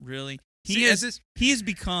 He has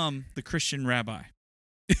become the Christian rabbi.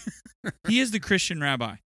 He is the Christian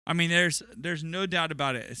rabbi. I mean, there's no doubt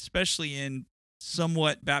about it, especially in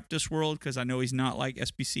somewhat Baptist world, because I know he's not like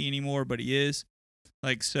SBC anymore, but he is.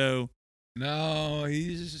 Like so. No,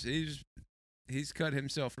 he's cut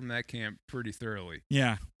himself from that camp pretty thoroughly.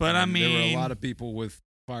 Yeah, but I mean, there were a lot of people with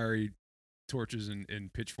fiery torches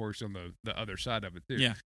and pitchforks on the other side of it too.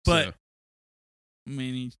 Yeah, but I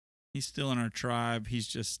mean, he's still in our tribe. He's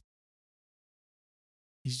just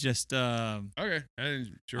okay.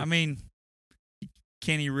 Sure. I mean,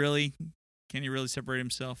 can he really separate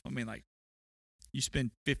himself? I mean, like, you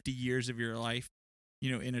spend 50 years of your life,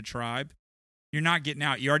 in a tribe. You're not getting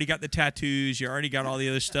out. You already got the tattoos. You already got all the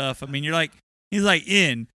other stuff. I mean, he's like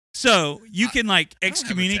in. So you can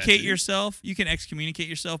excommunicate yourself. You can excommunicate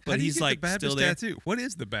yourself, but he's like the still there. Tattoo? What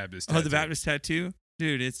is the Baptist tattoo? Oh, the Baptist tattoo?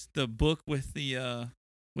 Dude, it's the book with the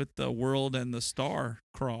world and the star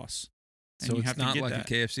cross. And so you it's have not to get like that.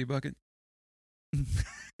 a KFC bucket?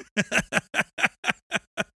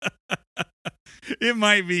 It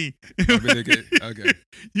might be. Okay.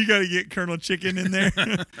 You got to get Colonel Chicken in there.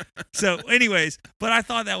 So anyways, but I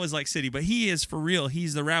thought that was like city, but he is for real.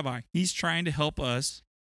 He's the rabbi. He's trying to help us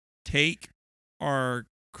take our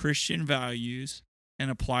Christian values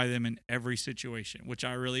and apply them in every situation, which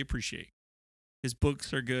I really appreciate. His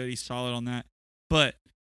books are good. He's solid on that. But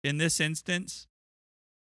in this instance,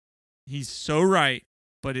 he's so right,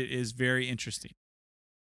 but it is very interesting.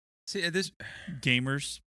 See, this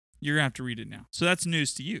gamers, you're going to have to read it now. So that's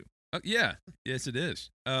news to you. Yeah. Yes, it is.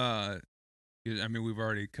 I mean, we've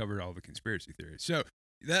already covered all the conspiracy theories. So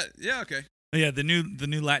okay. Yeah, the new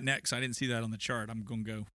Latinx. I didn't see that on the chart. I'm going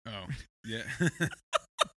to go. Oh, yeah.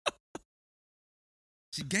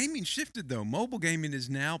 See, gaming shifted, though. Mobile gaming is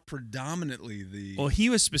now predominantly the... Well, he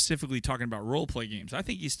was specifically talking about role-play games. I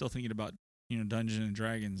think he's still thinking about, Dungeons and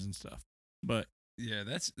Dragons and stuff. But yeah,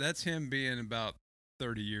 that's him being about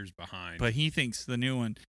 30 years behind. But he thinks the new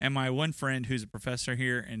one. And my one friend who's a professor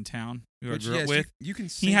here in town, who I grew up with, you can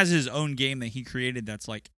he has his own game that he created that's,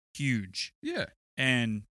 like, huge. Yeah.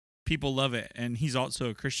 And people love it. And he's also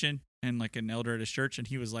a Christian and, like, an elder at his church. And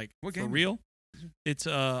he was like, what for game? real? It's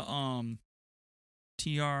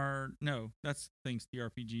that's things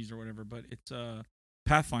TRPGs or whatever, but it's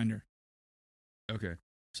Pathfinder. Okay.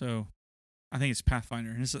 So I think it's Pathfinder,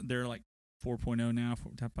 and they're like 4.0 now,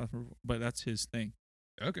 but that's his thing.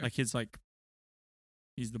 Okay. Like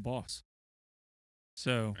he's the boss.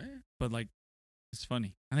 So, but like, it's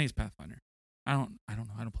funny. I think it's Pathfinder. I don't know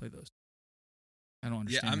how to play those. I don't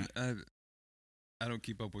understand. Yeah, I don't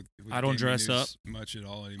keep up with I don't dress up much at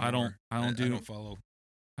all anymore. I don't follow.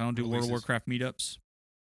 I don't do World of Warcraft meetups.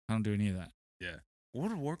 I don't do any of that. Yeah.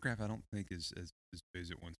 World of Warcraft, I don't think is as big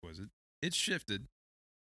as it once was. It's shifted.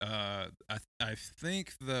 I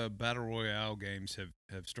think the Battle Royale games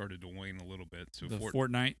have started to wane a little bit. So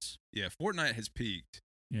Fortnites? Yeah, Fortnite has peaked.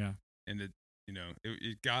 Yeah. And it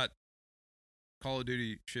got Call of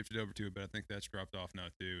Duty shifted over to it, but I think that's dropped off now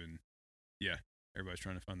too. And yeah, everybody's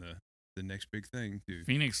trying to find the next big thing.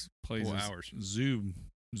 Phoenix plays hours. Zoom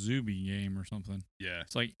Zuby game or something. Yeah.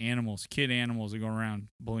 It's like animals, kid animals that go around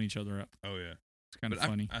bullying each other up. Oh yeah. It's kind of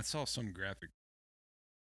funny. I saw some graphic.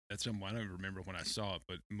 That's something I don't remember when I saw it,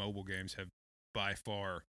 but mobile games have by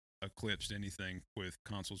far eclipsed anything with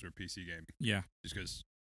consoles or PC gaming. Yeah. Just because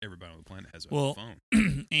everybody on the planet has a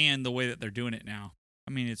phone. And the way that they're doing it now,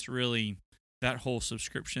 I mean, it's really, that whole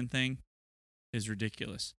subscription thing is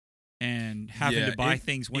ridiculous. And having to buy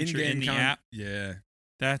things once you're in the app. Yeah.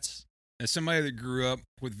 That's... As somebody that grew up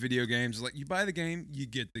with video games, like you buy the game, you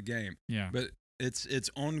get the game. Yeah. But it's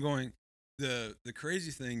ongoing. The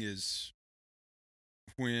crazy thing is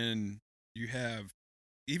when you have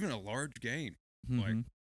even a large game, like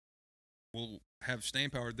will have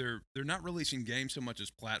staying power. They're not releasing games so much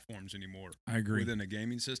as platforms anymore. I agree. Within a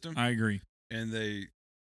gaming system. I agree. And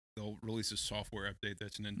they'll release a software update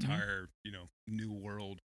that's an entire, new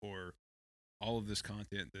world for all of this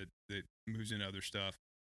content that moves into other stuff.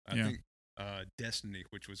 I think Destiny,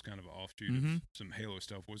 which was kind of an offshoot of some Halo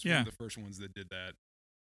stuff, was one of the first ones that did that.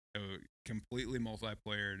 Completely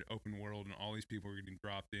multiplayer and open world, and all these people are getting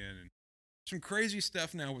dropped in, and some crazy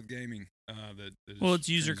stuff now with gaming. Well, it's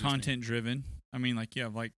user content driven. I mean, like you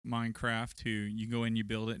have like Minecraft, who you go in, you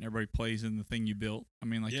build it, and everybody plays in the thing you built. I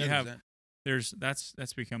mean, like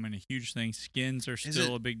that's becoming a huge thing. Skins are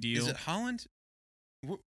still a big deal. Is it Holland?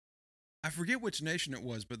 I forget which nation it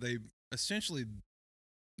was, but they essentially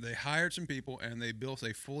hired some people and they built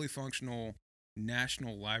a fully functional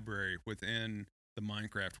national library within the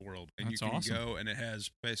Minecraft world. And That's you can awesome. go, and it has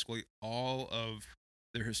basically all of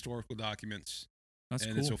their historical documents. That's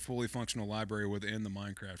and cool. It's a fully functional library within the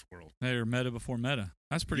Minecraft world. They're meta before meta.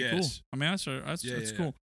 That's pretty cool. I mean, that's cool.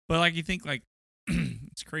 Yeah. But like you think like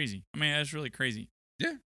it's crazy. I mean, that's really crazy.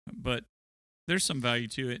 Yeah. But there's some value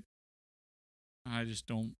to it. I just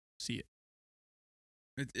don't see it.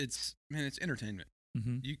 It's entertainment.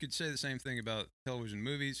 Mm-hmm. You could say the same thing about television,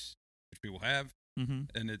 movies, which people have,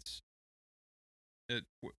 and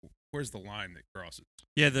where's the line that crosses?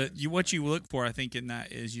 Yeah, what you look for, I think, in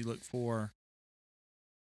that is you look for.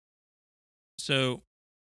 So,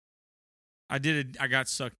 I got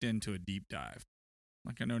sucked into a deep dive.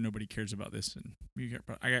 Like, I know nobody cares about this,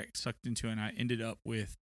 but I got sucked into it, and I ended up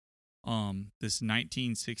with this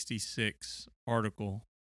 1966 article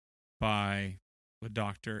by the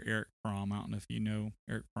Dr. Eric Fromm. I don't know if you know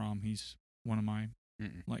Eric Fromm. He's one of my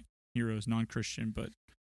like heroes, non-Christian, but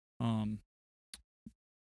I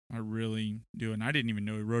really do. And I didn't even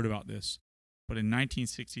know he wrote about this. But in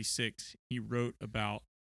 1966, he wrote about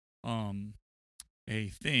a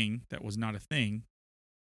thing that was not a thing.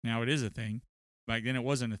 Now it is a thing. Back then it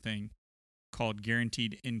wasn't a thing, called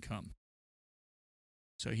guaranteed income.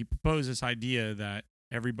 So he proposed this idea that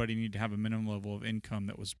everybody needed to have a minimum level of income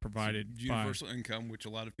that was provided universal income, which a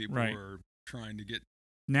lot of people are trying to get.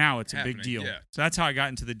 Now it's a big deal. Yeah. So that's how I got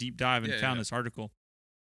into the deep dive and found this article.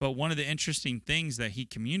 But one of the interesting things that he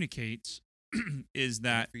communicates is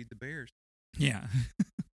that feed the bears. Yeah.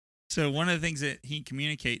 So one of the things that he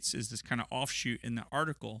communicates is this kind of offshoot in the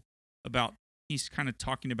article about, he's kind of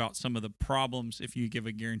talking about some of the problems if you give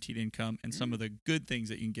a guaranteed income and some of the good things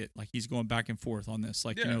that you can get. Like he's going back and forth on this,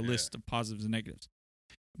 list of positives and negatives.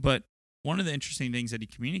 But one of the interesting things that he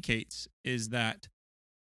communicates is that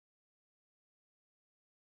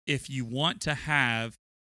if you want to have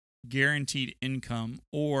guaranteed income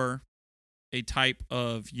or a type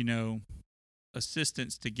of,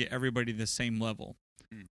 assistance to get everybody the same level,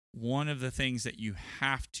 one of the things that you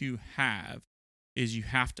have to have is you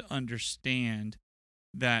have to understand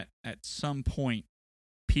that at some point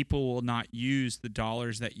people will not use the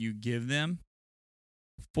dollars that you give them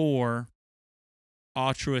for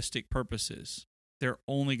altruistic purposes. They're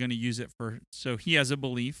only going to use it so he has a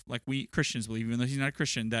belief, like we Christians believe, even though he's not a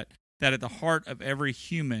Christian, that at the heart of every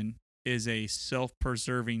human is a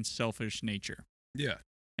self-preserving, selfish nature. Yeah.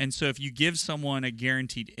 And so if you give someone a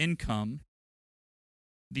guaranteed income,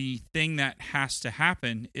 the thing that has to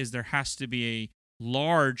happen is there has to be a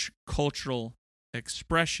large cultural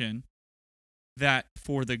expression that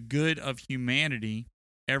for the good of humanity,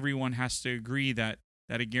 everyone has to agree that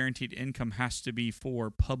a guaranteed income has to be for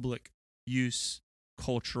public use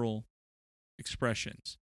cultural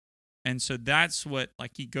expressions. And so that's what,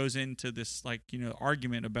 like, he goes into this,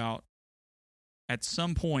 argument about at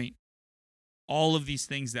some point, all of these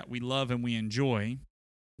things that we love and we enjoy,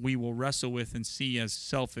 we will wrestle with and see as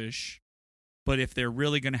selfish. But if they're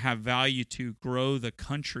really going to have value to grow the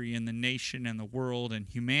country and the nation and the world and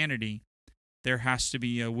humanity, there has to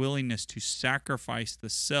be a willingness to sacrifice the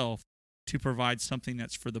self to provide something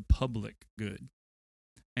that's for the public good.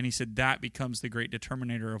 And he said that becomes the great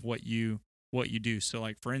determinator of what you do. So,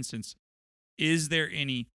 like, for instance, is there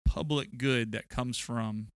any public good that comes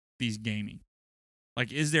from these gaming?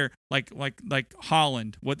 Like, is there like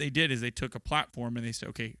Holland? What they did is they took a platform and they said,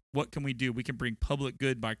 okay, what can we do? We can bring public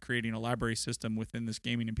good by creating a library system within this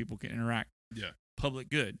gaming, and people can interact. Yeah, public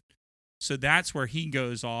good. So that's where he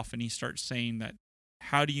goes off and he starts saying that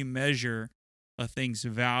how do you measure a thing's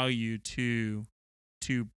value to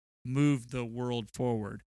move the world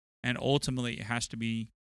forward? And ultimately, it has to be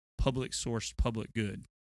public sourced, public good.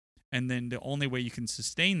 And then the only way you can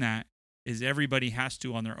sustain that is everybody has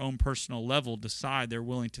to, on their own personal level, decide they're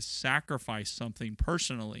willing to sacrifice something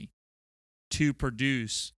personally to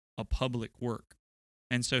produce a public work.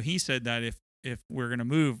 And so he said that if we're going to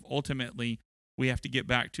move, ultimately, we have to get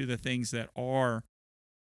back to the things that are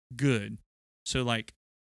good. So like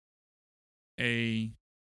a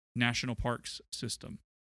national parks system,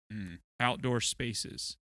 outdoor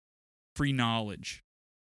spaces, free knowledge,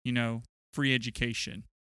 free education,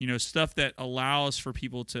 stuff that allows for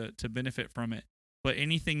people to benefit from it. But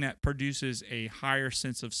anything that produces a higher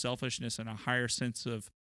sense of selfishness and a higher sense of,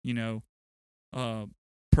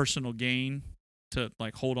 personal gain to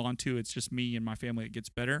like hold on to, it's just me and my family, it gets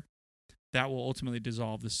better, that will ultimately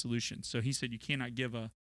dissolve the solution. So he said you cannot give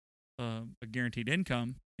a guaranteed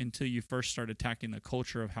income until you first start attacking the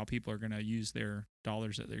culture of how people are going to use their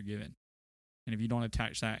dollars that they're given. And if you don't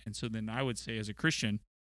attach that, and so then I would say as a Christian,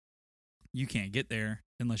 you can't get there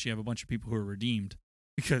unless you have a bunch of people who are redeemed,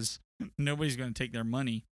 because nobody's going to take their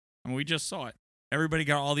money. I mean, we just saw it. Everybody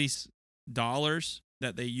got all these dollars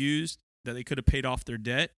that they used that they could have paid off their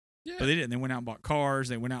debt, but they didn't. They went out and bought cars.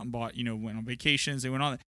 They went out and bought, went on vacations. They went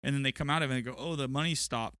on, and then they come out of it and they go, oh, the money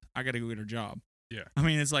stopped. I got to go get a job. Yeah. I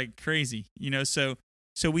mean, it's like crazy, So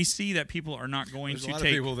we see that people are not going There's to a lot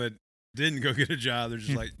take of people that didn't go get a job. They're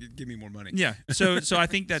just like, give me more money. Yeah. So I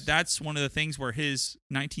think that's one of the things where his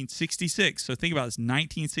 1966. So think about this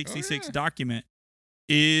 1966 document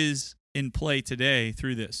is in play today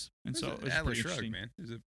through this, and so it's Atlas pretty Shrugged, interesting. man.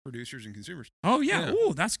 Is it producers and consumers? Oh yeah.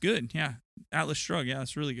 Oh, that's good. Yeah. Atlas Shrugged. Yeah,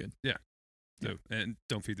 that's really good. Yeah. So, and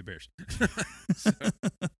don't feed the bears.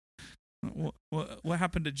 What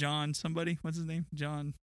happened to John? Somebody? What's his name?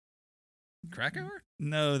 John Krakauer?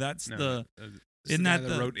 No, that's the. Isn't that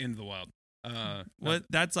the wrote Into the Wild? What?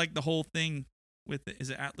 That's like the whole thing with is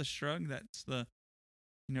it Atlas Shrugged? That's the.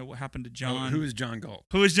 What happened to John? Who is John Galt?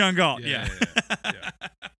 Who is John Galt? Yeah.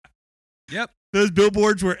 Yep. Those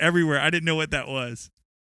billboards were everywhere. I didn't know what that was.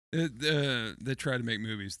 They tried to make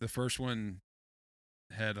movies. The first one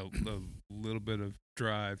had a little bit of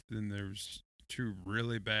drive. Then there was 2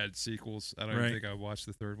 really bad sequels. I don't even think I watched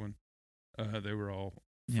the third one. They were all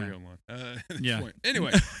free online. At this point.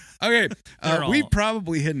 Anyway, okay. We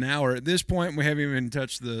probably hit an hour at this point. We haven't even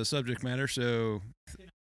touched the subject matter, so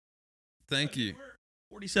thank you.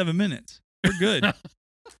 47 minutes. We're good.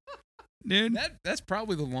 Dude. That's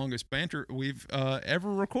probably the longest banter we've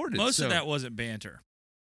ever recorded. Most of that wasn't banter.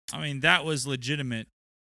 I mean, that was legitimate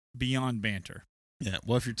beyond banter. Yeah.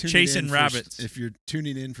 Well, if you're chasing rabbits, if you're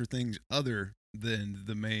tuning in for things other than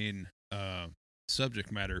the main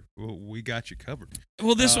subject matter, well, we got you covered.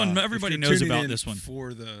 Well, this one, everybody knows about this one.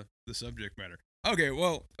 For the subject matter. Okay,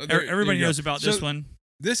 well. Everybody knows about this one.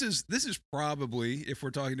 This is probably, if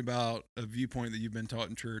we're talking about a viewpoint that you've been taught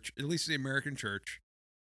in church, at least the American church,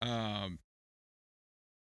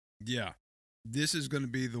 this is going to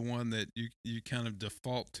be the one that you kind of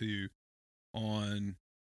default to on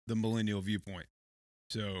the millennial viewpoint.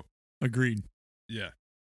 So agreed. Yeah,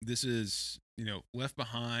 this is Left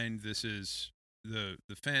Behind. This is the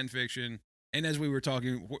fan fiction, and as we were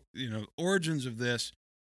talking, origins of this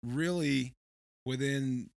really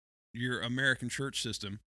within your American church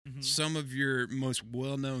system. Mm-hmm. Some of your most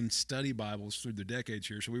well-known study Bibles through the decades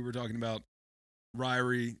here. So we were talking about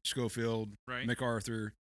Ryrie, Schofield,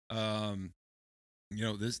 MacArthur.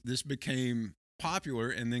 This became popular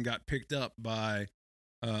and then got picked up by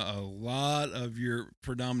a lot of your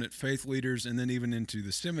predominant faith leaders, and then even into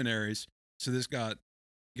the seminaries. So this got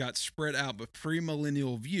spread out, but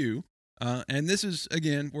pre-millennial view. And this is,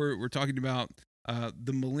 again, we're talking about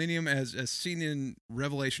the millennium as seen in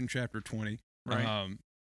Revelation chapter 20. Right.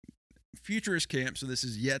 Futurist camp, so this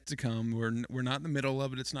is yet to come. We're not in the middle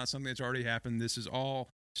of it. It's not something that's already happened. This is all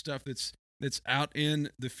stuff that's out in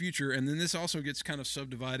the future. And then this also gets kind of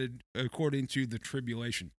subdivided according to the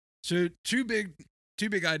tribulation. So two big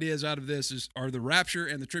ideas out of this are the rapture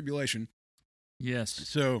and the tribulation. Yes.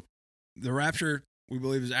 So the rapture, we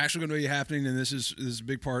believe, is actually going to be happening, and this is a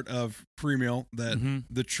big part of pre-mill, that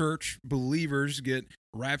the church believers get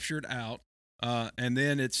raptured out, and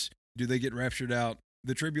then do they get raptured out?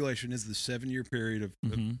 The tribulation is the 7-year period of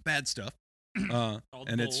bad stuff. All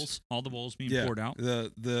the bowls being poured out.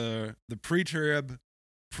 The pre-trib,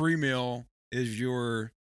 pre-mill is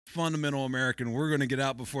your fundamental American. We're going to get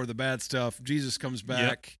out before the bad stuff. Jesus comes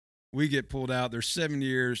back. Yep. We get pulled out. There's 7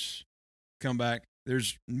 years. Come back.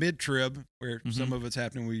 There's mid-trib where some of it's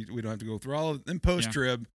happening. We don't have to go through all of it. Then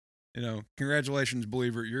post-trib, congratulations,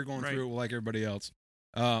 believer. You're going through it like everybody else.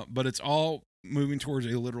 But it's all moving towards a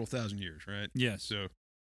literal 1,000 years, right? Yes. So,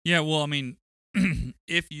 yeah. Well, I mean,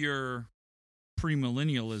 if you're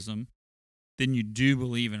pre-millennialism, then you do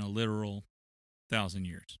believe in a literal 1,000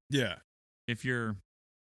 years. Yeah. If you're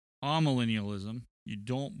amillennialism, you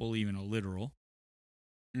don't believe in a literal.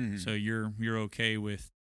 So you're okay with,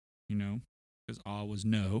 because was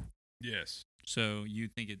no. Yes. So you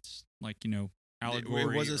think it's like, allegory.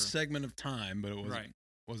 It was a segment of time, but it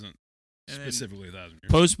wasn't specifically 1,000 years.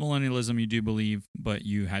 Post-millennialism, you do believe, but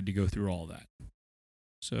you had to go through all that.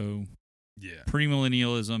 So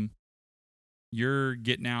pre-millennialism, you're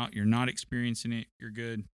getting out, you're not experiencing it, you're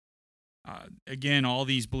good. Again, all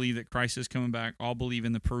these believe that Christ is coming back, all believe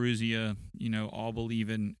in the parousia, all believe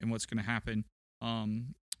in what's going to happen.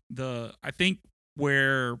 I think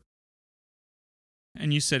where,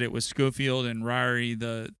 and you said it was Schofield and Ryrie,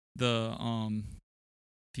 the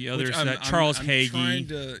others, Charles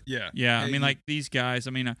Hagee. Yeah. I mean, like these guys.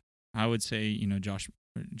 I mean, I would say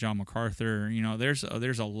John MacArthur.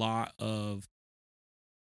 There's a lot of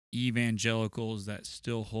evangelicals that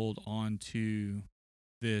still hold on to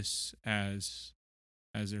this as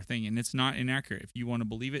their thing, and it's not inaccurate. If you want to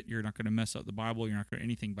believe it, you're not going to mess up the Bible. You're not going to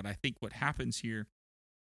anything. But I think what happens here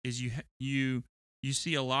is you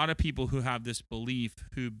see a lot of people who have this belief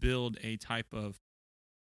who build a type of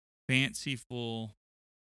fanciful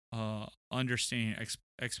understanding,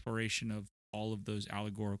 exploration of all of those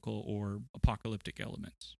allegorical or apocalyptic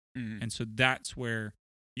elements. And so that's where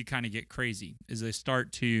you kind of get crazy, is they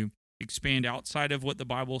start to expand outside of what the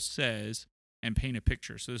Bible says and paint a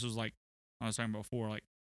picture. So this was like I was talking about before,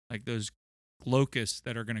 like those locusts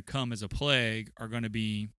that are going to come as a plague are going to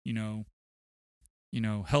be,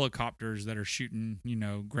 helicopters that are shooting,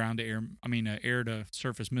 ground to air, air to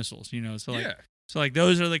surface missiles, So like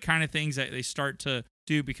those are the kind of things that they start to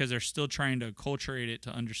do because they're still trying to acculturate it to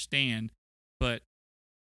understand, but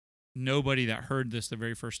nobody that heard this the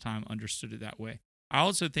very first time understood it that way. I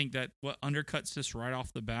also think that what undercuts this right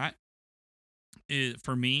off the bat is,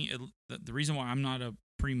 for me, the reason why I'm not a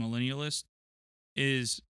premillennialist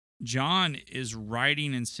is John is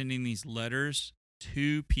writing and sending these letters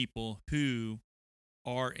to people who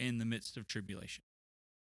are in the midst of tribulation.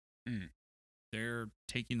 They're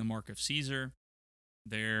taking the mark of Caesar.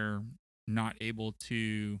 They're not able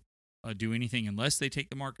to do anything unless they take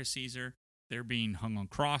the mark of Caesar. They're being hung on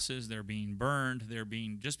crosses. They're being burned.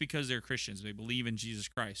 Just because they're Christians, they believe in Jesus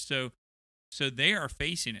Christ. So they are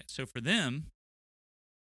facing it. So for them,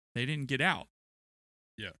 they didn't get out.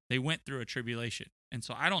 Yeah. They went through a tribulation. And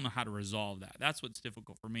so I don't know how to resolve that. That's what's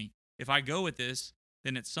difficult for me. If I go with this,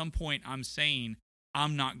 then at some point I'm saying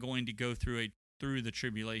I'm not going to go through the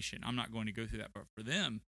tribulation. I'm not going to go through that. But for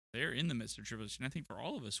them, they're in the midst of tribulation. I think for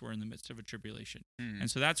all of us, we're in the midst of a tribulation.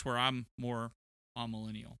 And so that's where I'm more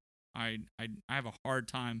millennial. I have a hard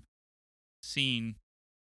time seeing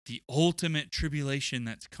the ultimate tribulation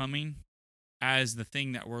that's coming as the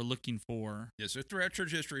thing that we're looking for. Yeah, so throughout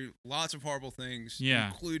church history, lots of horrible things,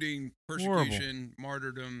 including persecution,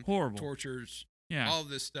 martyrdom, tortures, all of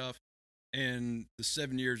this stuff. And the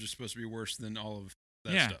 7 years are supposed to be worse than all of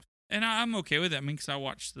that stuff. And I'm okay with that. Because I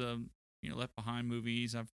watched the Left Behind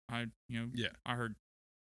movies. I heard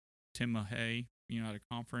Tim LaHaye, at a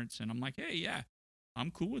conference, and I'm like, hey,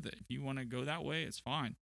 I'm cool with it. If you want to go that way, it's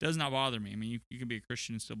fine. It does not bother me. You can be a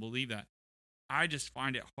Christian and still believe that. I just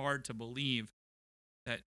find it hard to believe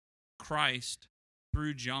that Christ,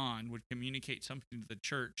 through John, would communicate something to the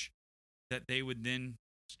church that they would then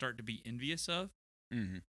start to be envious of.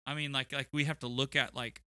 Like we have to look at,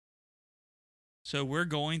 so we're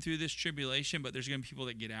going through this tribulation, but there's going to be people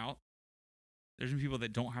that get out. There's going to be people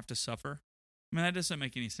that don't have to suffer. That doesn't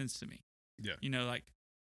make any sense to me. Yeah.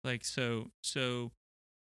 So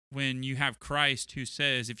when you have Christ who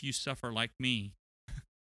says, if you suffer like me,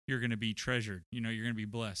 you're going to be treasured. You're going to be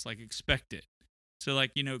blessed. Expect it. So,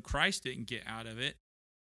 Christ didn't get out of it.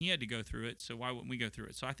 He had to go through it. So why wouldn't we go through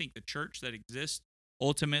it? So I think the church that exists,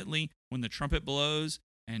 ultimately, when the trumpet blows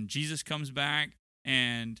and Jesus comes back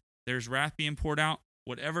and there's wrath being poured out,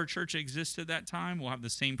 whatever church exists at that time will have the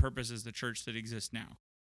same purpose as the church that exists now,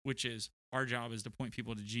 which is our job is to point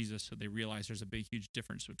people to Jesus so they realize there's a big, huge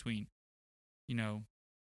difference between,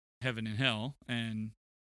 heaven and hell, and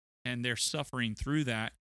they're suffering through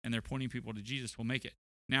that, and they're pointing people to Jesus will make it.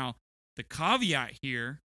 Now, the caveat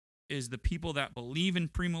here is the people that believe in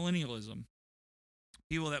premillennialism,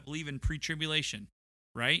 people that believe in pre-tribulation,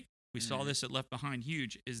 right? We saw this at Left Behind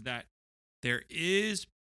huge, is that there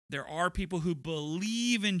are people who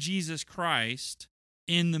believe in Jesus Christ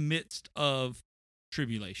in the midst of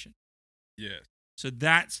tribulation. Yes. So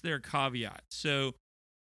that's their caveat. So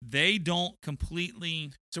they don't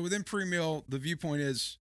completely... So within pre-mill, the viewpoint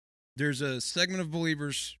is there's a segment of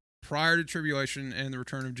believers prior to tribulation and the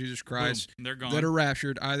return of Jesus Christ they're gone. that are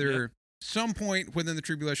raptured either some point within the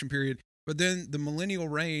tribulation period, but then the millennial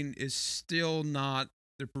reign is still not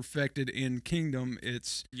the perfected in kingdom.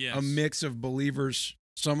 It's a mix of believers,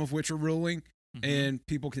 some of which are ruling, and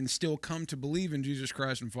people can still come to believe in Jesus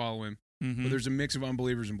Christ and follow him. But there's a mix of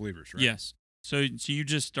unbelievers and believers, right? Yes. So you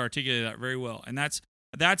just articulated that very well. And that's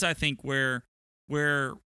I think where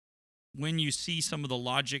when you see some of the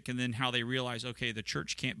logic and then how they realize, okay, the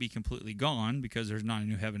church can't be completely gone because there's not a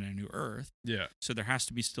new heaven and a new earth. Yeah. So there has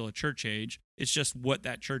to be still a church age. It's just what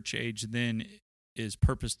that church age then is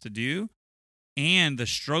purposed to do. And the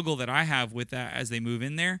struggle that I have with that as they move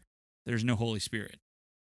in there, there's no Holy Spirit.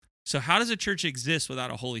 So how does a church exist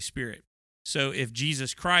without a Holy Spirit? So if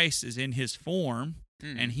Jesus Christ is in his form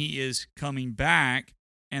and he is coming back,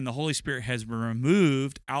 and the Holy Spirit has been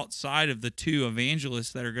removed outside of the two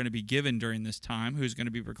evangelists that are going to be given during this time, who's going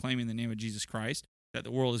to be proclaiming the name of Jesus Christ, that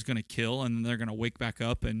the world is going to kill, and then they're going to wake back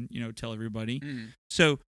up and, tell everybody.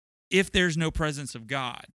 So if there's no presence of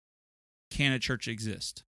God, can a church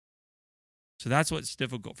exist? So that's what's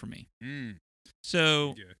difficult for me.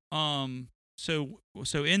 So,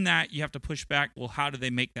 so in that, you have to push back, well, how do they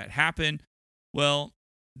make that happen? Well,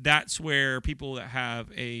 that's where people that have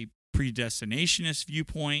a predestinationist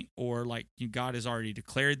viewpoint, or like God has already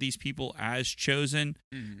declared these people as chosen,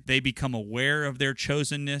 they become aware of their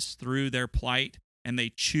chosenness through their plight, and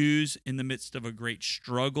they choose in the midst of a great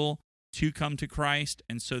struggle to come to Christ,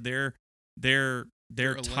 and so they're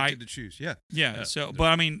elected to choose. So, but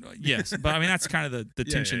I mean, yes, but I mean that's kind of the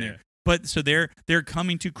tension there. But so they're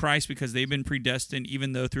coming to Christ because they've been predestined,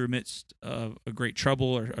 even though through midst of a great trouble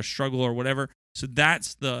or a struggle or whatever. So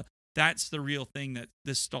that's the real thing that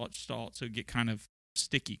this starts to also get kind of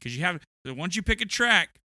sticky, because once you pick a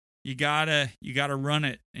track, you gotta run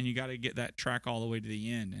it, and you gotta get that track all the way to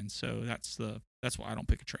the end. And so that's why I don't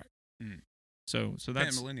pick a track. So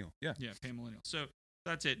that's millennial, pan-millennial. So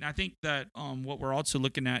that's it. And I think that what we're also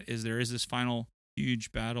looking at is there is this final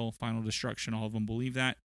huge battle, final destruction. All of them believe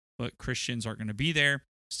that, but Christians aren't going to be there.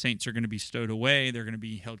 Saints are going to be stowed away. They're going to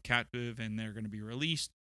be held captive, and they're going to be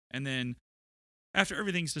released. And then after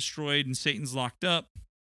everything's destroyed and Satan's locked up,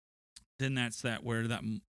 then that's where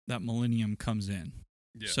that millennium comes in.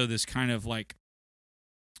 Yeah. So this kind of like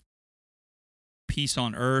peace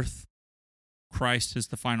on earth, Christ is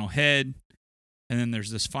the final head, and then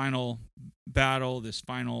there's this final battle, this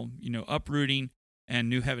final, uprooting, and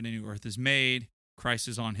new heaven and new earth is made. Christ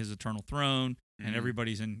is on his eternal throne, and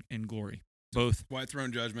everybody's in glory. Both white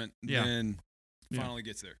throne judgment, then finally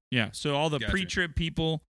gets there. Yeah. So all the pre-trib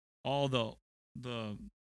people, all the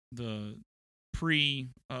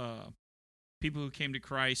people who came to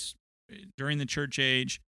Christ during the church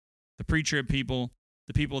age, the pre-trib people,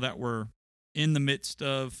 the people that were in the midst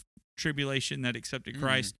of tribulation that accepted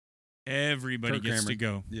Christ, everybody gets to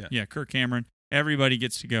go. Yeah, Kirk Cameron. Everybody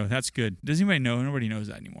gets to go. That's good. Does anybody know? Nobody knows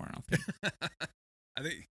that anymore, I don't think. I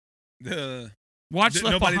think Watch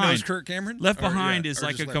Left nobody Behind. knows Kirk Cameron? Left Behind is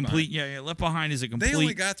like a complete... Left Behind is a complete... They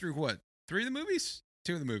only got through, what, 3 of the movies?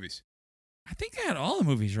 2 of the movies? I think they had all the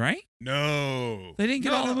movies, right? No. They didn't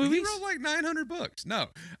get all the movies? He wrote like 900 books. No.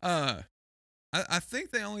 I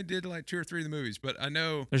think they only did like 2 or 3 of the movies, but I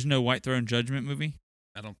know... There's no White Throne Judgment movie?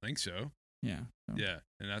 I don't think so. Yeah. So. Yeah.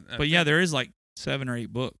 And but yeah, there is like 7 or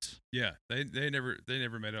 8 books. Yeah. They never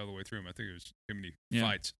made it all the way through them. I think it was too many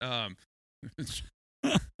fights.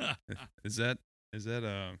 Is that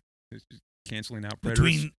canceling out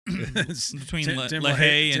Predators? Between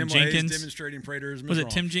LaHaye and Jenkins demonstrating Predators. Was it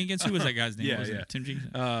Tim Jenkins? Who was that guy's name? Yeah. Tim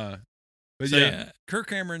Jenkins. But so, Kirk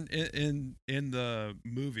Cameron in the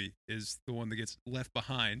movie is the one that gets left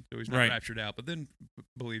behind, so he's not raptured out, but then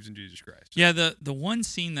believes in Jesus Christ. Yeah, the one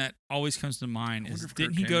scene that always comes to mind is,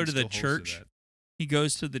 didn't he go to the church? He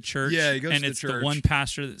goes to the church. Yeah, he goes and to the it's church. The one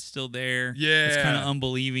pastor that's still there. Yeah, it's kind of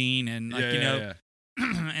unbelieving, and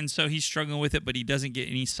and so he's struggling with it, but he doesn't get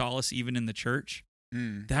any solace even in the church.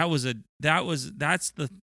 That's the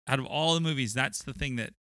out of all the movies, that's the thing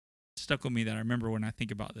that stuck with me that I remember when I think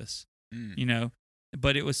about this.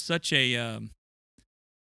 But it was such an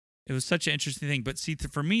interesting thing. But see,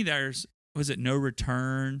 for me, was it No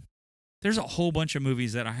Return? There's a whole bunch of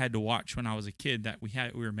movies that I had to watch when I was a kid that we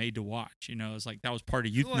were made to watch. It's like that was part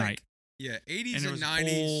of youth night. Yeah, 80s and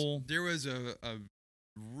 90s, there was a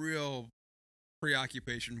real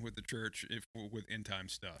preoccupation with the church with end time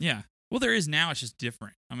stuff. Yeah. Well, there is now. It's just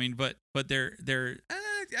different. I mean, but they're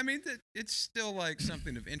I mean, it's still like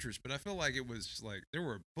something of interest, but I feel like it was like there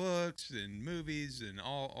were books and movies and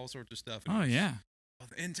all sorts of stuff. Oh yeah,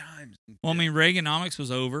 of end times. Well, I mean, Reaganomics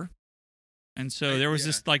was over, and so there was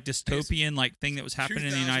this like dystopian like thing that was happening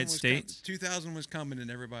in the United States. 2000 was coming,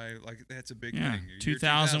 and everybody like that's a big yeah. thing.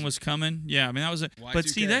 2000 was coming. Yeah, I mean that was it. Y2K. But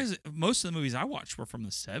see, most of the movies I watched were from the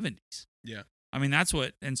 70s. Yeah. I mean, that's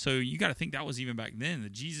what, and so you got to think that was even back then. The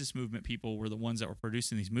Jesus movement people were the ones that were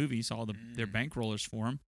producing these movies, all their bankrollers for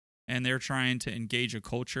them, and they're trying to engage a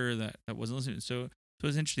culture that wasn't listening. So it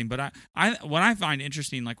was interesting. But what I find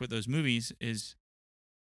interesting, like with those movies, is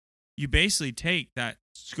you basically take that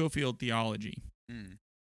Schofield theology,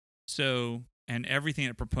 so and everything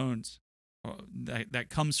it proposes, that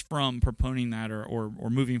comes from proponing that or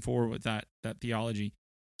moving forward with that theology.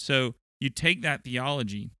 So you take that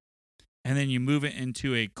theology. And then you move it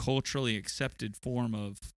into a culturally accepted form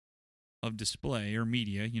of display or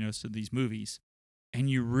media, so these movies. And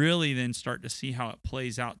you really then start to see how it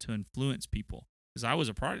plays out to influence people. Because I was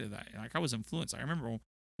a part of that. Like, I was influenced. I remember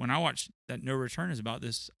when I watched that No Return is about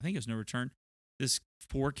this, I think it was No Return, this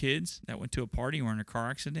 4 kids that went to a party, were in a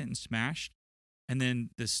car accident and smashed. And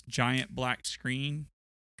then this giant black screen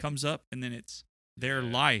comes up, and then it's their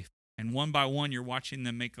life. And one by one, you're watching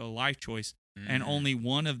them make a life choice. And only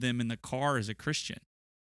one of them in the car is a Christian.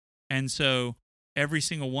 And so every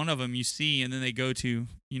single one of them you see, and then they go to,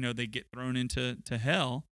 they get thrown into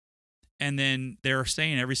hell. And then they're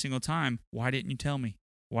saying every single time, why didn't you tell me?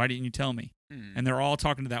 Why didn't you tell me? And they're all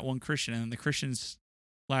talking to that one Christian. And the Christian's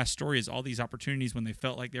last story is all these opportunities when they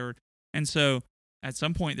felt like they were. And so at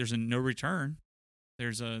some point, there's a no return.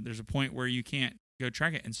 There's a point where you can't go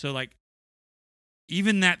track it. And so like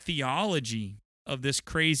even that theology of this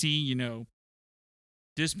crazy,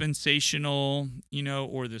 dispensational,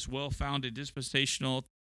 or this well-founded dispensational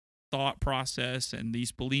thought process and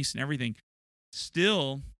these beliefs and everything,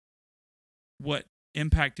 still what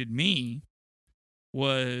impacted me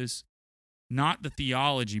was not the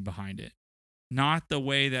theology behind it, not the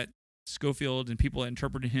way that Schofield and people that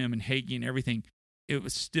interpreted him and Hagee and everything. It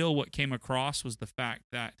was still what came across was the fact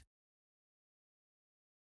that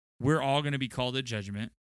we're all going to be called to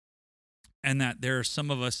judgment, and that there are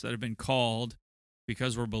some of us that have been called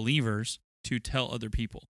because we're believers to tell other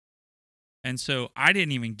people. And so I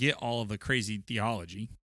didn't even get all of the crazy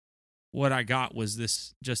theology. What I got was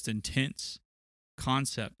this just intense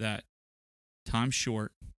concept that time's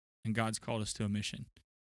short and God's called us to a mission.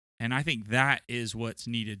 And I think that is what's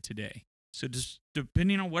needed today. So just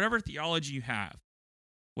depending on whatever theology you have,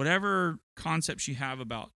 whatever concepts you have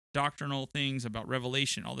about doctrinal things, about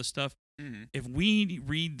revelation, all this stuff, if we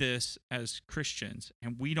read this as Christians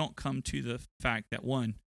and we don't come to the fact that,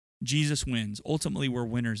 one, Jesus wins, ultimately we're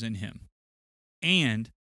winners in him,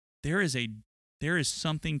 and there is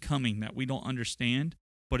something coming that we don't understand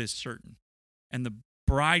but is certain, and the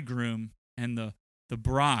bridegroom and the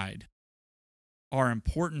bride are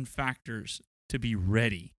important factors to be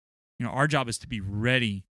ready. Our job is to be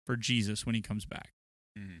ready for Jesus when he comes back.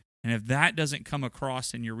 And if that doesn't come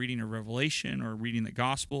across in your reading of Revelation or reading the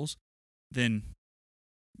Gospels, then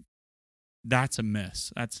that's a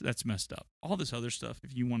mess. That's messed up. All this other stuff,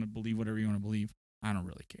 if you want to believe whatever you want to believe, I don't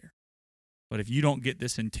really care. But if you don't get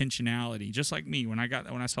this intentionality, just like me, when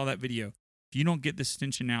I saw that video, if you don't get this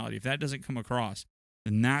intentionality, if that doesn't come across,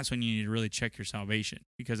 then that's when you need to really check your salvation.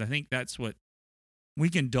 Because I think that's what, we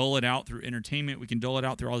can dull it out through entertainment, we can dull it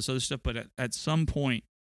out through all this other stuff, but at some point,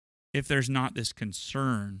 if there's not this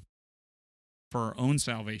concern for our own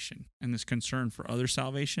salvation and this concern for other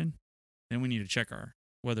salvation, then we need to check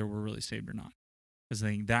whether we're really saved or not. Because I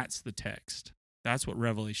think that's the text. That's what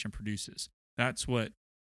Revelation produces. That's what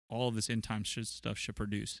all of this end time stuff should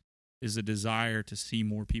produce, is a desire to see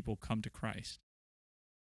more people come to Christ.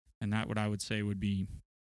 And that, what I would say, would be,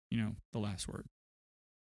 the last word.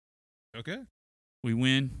 Okay. We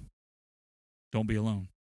win. Don't be alone.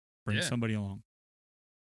 Bring somebody along.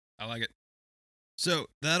 I like it. So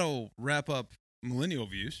that'll wrap up millennial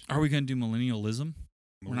views. Are we going to do millennialism?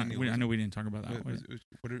 I know we didn't talk about that.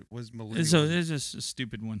 What was millennial? So it's just a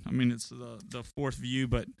stupid one. I mean, it's the fourth view,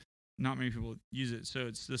 but not many people use it. So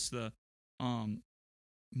it's just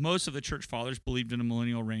most of the church fathers believed in a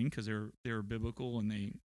millennial reign because they were biblical and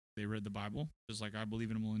they read the Bible, just like I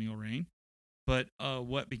believe in a millennial reign. But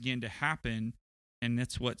what began to happen, and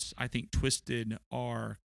that's what's, I think, twisted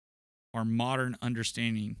our modern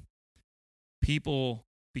understanding. People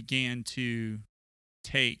began to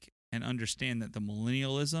take and understand that the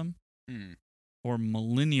millennialism or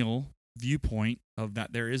millennial viewpoint of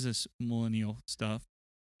that there is this millennial stuff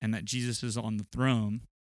and that Jesus is on the throne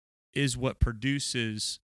is what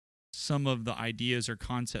produces some of the ideas or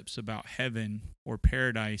concepts about heaven or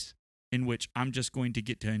paradise in which I'm just going to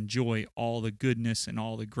get to enjoy all the goodness and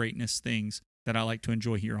all the greatness things that I like to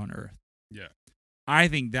enjoy here on earth. Yeah. I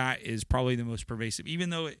think that is probably the most pervasive,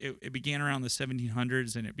 even though it began around the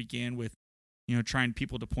 1700s and it began with, trying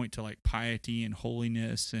people to point to like piety and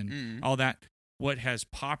holiness and all that. What has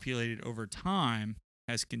populated over time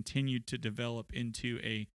has continued to develop into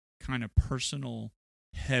a kind of personal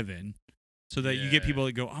heaven so that you get people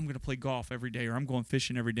that go, I'm going to play golf every day or I'm going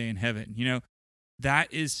fishing every day in heaven.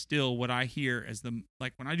 That is still what I hear as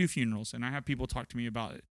like when I do funerals and I have people talk to me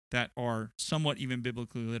about it that are somewhat even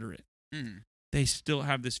biblically literate. Mm-hmm. They still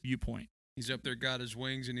have this viewpoint. He's up there, got his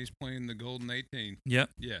wings, and he's playing the golden 18. Yep.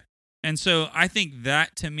 Yeah. And so I think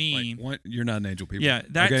that to me... Like, you're not an angel, people. Yeah,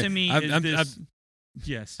 that to me is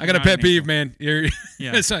yes. I got a pet peeve, man.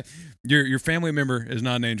 Your family member is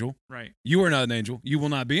not an angel. Right. You are not an angel. You will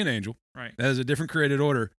not be an angel. Right. That is a different created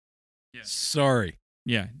order. Yeah. Sorry.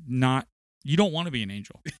 Yeah, you don't want to be an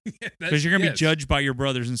angel because you're going to be judged by your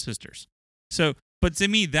brothers and sisters. So, but to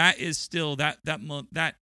me, that is still that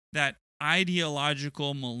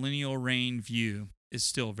ideological millennial reign view is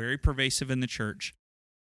still very pervasive in the church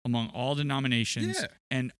among all denominations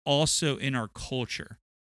and also in our culture.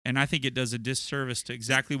 And I think it does a disservice to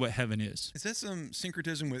exactly what heaven is. Is that some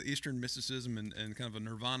syncretism with Eastern mysticism and kind of a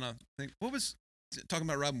nirvana thing? What was, talking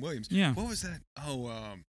about Robin Williams, what was that? Oh,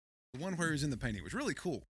 the one where he was in the painting. It was really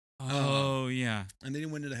cool. Oh, yeah. And then he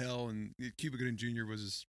went into hell, and Cuba Gooding Jr.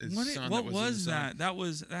 was his son. What was that? That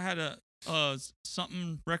had a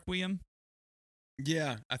something Requiem?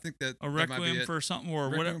 Yeah, I think that a Requiem for something or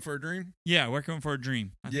whatever. Requiem for a Dream? Yeah, Requiem for a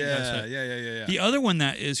Dream. I think that's it. Yeah. The other one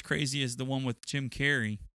that is crazy is the one with Jim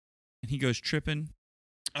Carrey, and he goes tripping.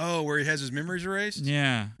 Oh, where he has his memories erased?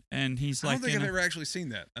 Yeah, and he's like... I don't think I've ever actually seen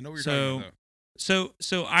that. I know what you're talking about, though.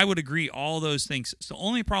 So I would agree, all those things. So the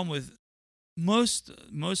only problem with most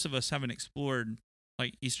of us haven't explored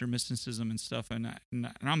like Eastern mysticism and stuff, and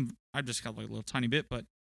I've just got like a little tiny bit, but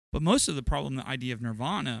most of the problem, the idea of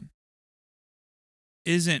nirvana,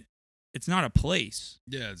 it's not a place.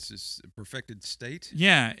 Yeah, it's just a perfected state.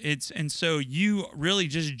 Yeah, and so you really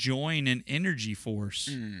just join an energy force,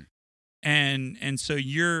 and so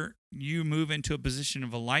you move into a position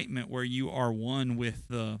of enlightenment where you are one with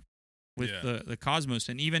the cosmos,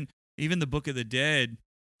 and even the Book of the Dead,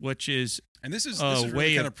 which is this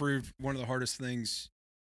really kind of proved one of the hardest things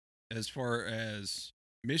as far as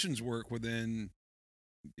missions work within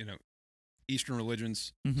Eastern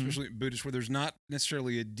religions, especially Buddhist, where there's not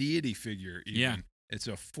necessarily a deity figure. It's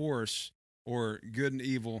a force or good and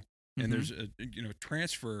evil, and there's a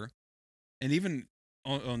transfer, and even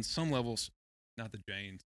on some levels, not the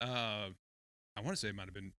Jains. I want to say it might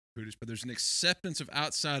have been Buddhist, but there's an acceptance of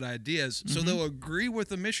outside ideas, so they'll agree with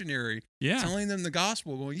the missionary telling them the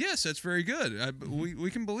gospel, going, yes, that's very good.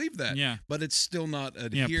 We can believe that, but it's still not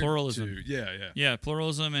adhered pluralism. to.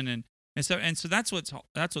 Pluralism and so that's what's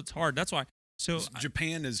hard. That's why. So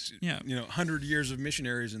Japan is 100 years of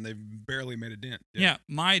missionaries and they've barely made a dent.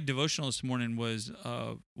 My devotional this morning was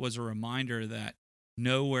a reminder that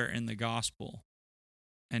nowhere in the gospel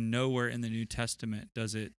and nowhere in the New Testament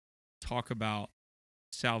does it talk about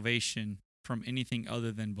salvation from anything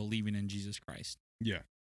other than believing in Jesus Christ.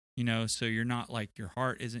 So you're not like your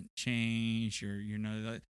heart isn't changed,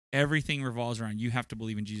 everything revolves around you have to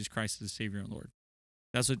believe in Jesus Christ as Savior and Lord.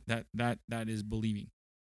 That's what that is believing.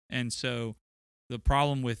 And so the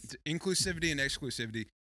problem with inclusivity and exclusivity,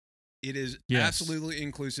 it is absolutely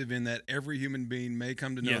inclusive in that every human being may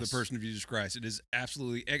come to know the person of Jesus Christ. It is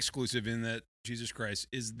absolutely exclusive in that Jesus Christ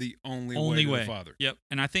is the only way to the Father. Yep.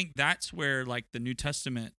 And I think that's where like the New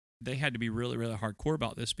Testament, they had to be really, really hardcore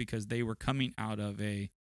about this because they were coming out of a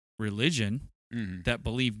religion that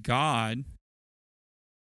believed God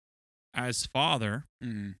as Father,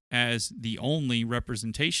 as the only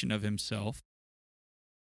representation of himself,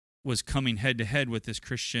 was coming head to head with this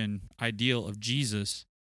Christian ideal of Jesus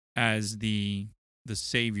as the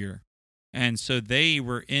Savior. And so they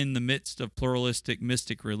were in the midst of pluralistic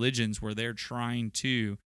mystic religions where they're trying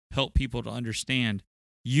to help people to understand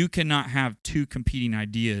you cannot have two competing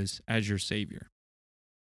ideas as your Savior.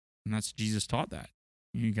 And that's Jesus taught that.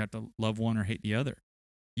 You got to love one or hate the other.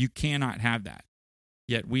 You cannot have that.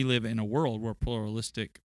 Yet we live in a world where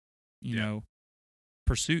pluralistic,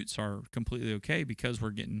 pursuits are completely okay because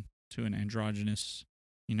we're getting to an androgynous,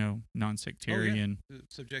 non-sectarian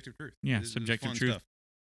subjective truth. Yeah, subjective truth. Stuff.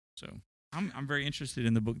 So I'm very interested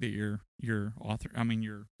in the book that you're author. I mean,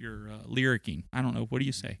 you're lyricking. I don't know. What do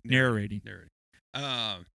you say? Narrating.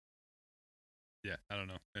 Yeah, I don't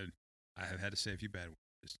know. And I have had to say a few bad words.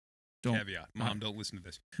 Just Don't caveat. Mom, don't listen to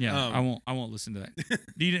this. Yeah, I won't listen to that.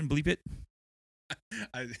 You didn't bleep it?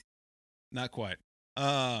 Not quite.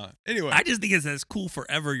 Anyway, I just think it's as cool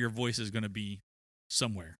forever. Your voice is going to be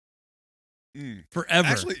somewhere forever.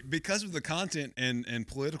 Actually, because of the content and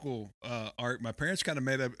political art, my parents kind of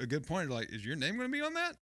made a good point. Like, is your name going to be on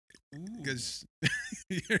that? Because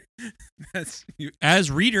as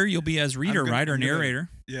reader, you'll be as reader, right, or narrator.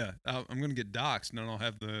 Yeah, I'm going to get doxxed, and then I'll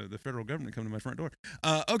have the federal government come to my front door.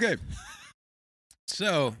 Okay,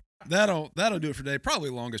 so that'll do it for today. Probably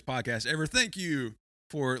the longest podcast ever. Thank you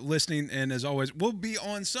for listening, and as always, we'll be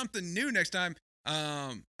on something new next time.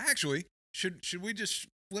 Actually, should we just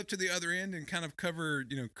flip to the other end and kind of cover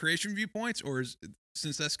creation viewpoints, or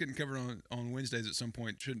since that's getting covered on Wednesdays at some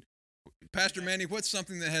point, should Pastor Manny, what's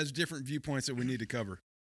something that has different viewpoints that we need to cover?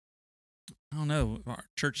 I don't know. Our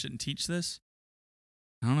church didn't teach this.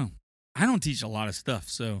 I don't know. I don't teach a lot of stuff,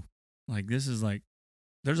 so this is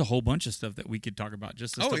there's a whole bunch of stuff that we could talk about.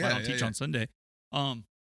 Just the stuff I don't teach on Sunday. I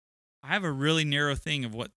have a really narrow thing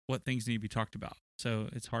of what things need to be talked about, so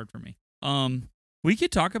it's hard for me. We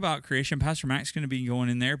could talk about creation. Pastor Mac's going to be going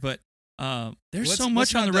in there, but there's so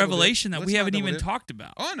much on the Revelation that we haven't even talked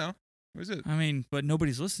about. Oh no. What is it? I mean, but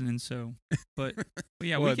nobody's listening, so. But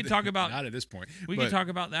yeah, we could talk about. Not at this point. We could talk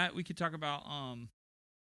about that. We could talk about.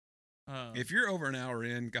 If you're over an hour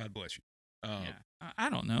in, God bless you. Yeah, I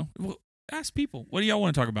don't know. Well, ask people. What do y'all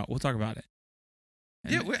want to talk about? We'll talk about it.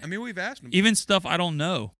 And we've asked them. Even stuff I don't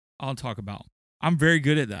know, I'll talk about. I'm very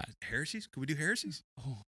good at that. Heresies? Could we do heresies?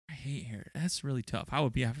 Oh, I hate heresies. That's really tough.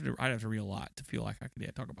 I'd have to read a lot to feel like I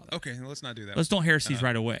could talk about that. Okay, let's not do that. Let's don't heresies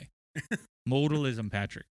right away. Modalism,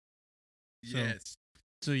 Patrick. Yes.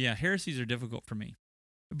 So yeah, heresies are difficult for me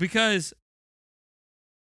because.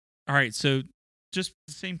 All right, so just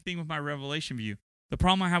the same thing with my Revelation view. The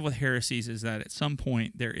problem I have with heresies is that at some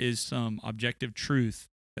point there is some objective truth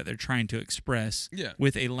that they're trying to express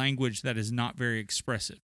with a language that is not very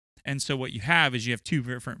expressive. And so what you have is you have two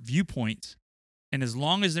different viewpoints, and as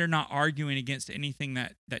long as they're not arguing against anything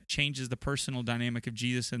that changes the personal dynamic of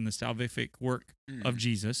Jesus and the salvific work of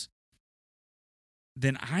Jesus,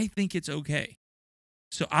 then I think it's okay.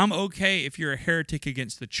 So I'm okay if you're a heretic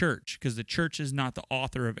against the church, because the church is not the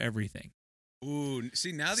author of everything. Ooh,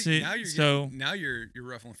 see now you're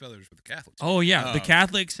ruffling feathers with the Catholics. Oh yeah, the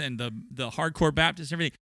Catholics and the hardcore Baptists and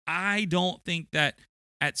everything. I don't think that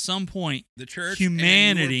at some point the church,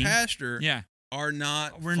 humanity, and your pastor, are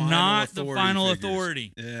not. We're not the final figures.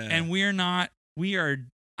 authority, and we're not. We are.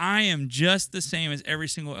 I am just the same as every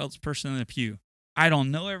single else person in the pew. I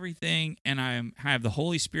don't know everything, and I have the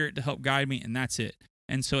Holy Spirit to help guide me, and that's it.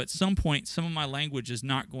 And so at some point, some of my language is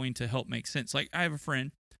not going to help make sense. Like I have a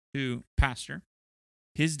friend pastor,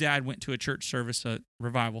 his dad went to a church service, a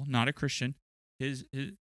revival, not a Christian. His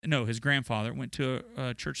grandfather went to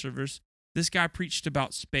a church service. This guy preached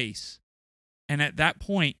about space. And at that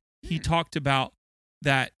point, he talked about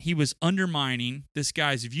that he was undermining this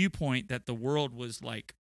guy's viewpoint that the world was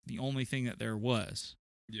like the only thing that there was.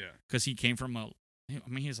 Yeah. Because he came from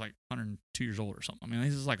he's like 102 years old or something. I mean,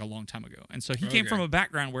 this is like a long time ago. And so he came from a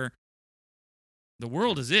background where the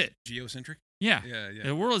world is it. Geocentric? Yeah.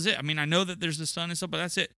 The world is it. I mean, I know that there's the sun and stuff, but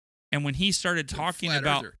that's it. And when he started talking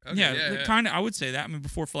about, kind of, I would say that. I mean,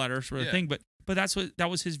 before flat Earth was a thing, but that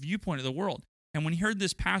was his viewpoint of the world. And when he heard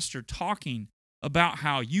this pastor talking about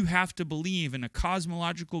how you have to believe in a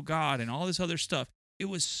cosmological God and all this other stuff, it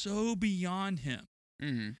was so beyond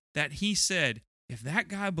him that he said, if that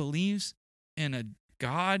guy believes in a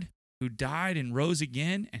God who died and rose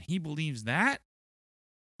again, and he believes that,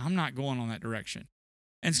 I'm not going on that direction.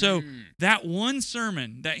 And so that one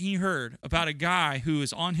sermon that he heard about a guy who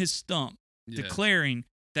is on his stump declaring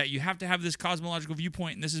that you have to have this cosmological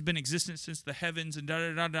viewpoint, and this has been existent since the heavens and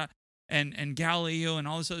da-da-da-da, and Galileo and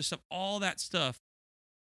all this other stuff, all that stuff,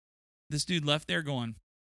 this dude left there going,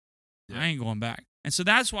 I ain't going back. And so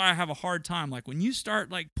that's why I have a hard time. Like when you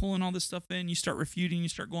start like pulling all this stuff in, you start refuting, you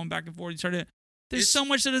start going back and forth, there's so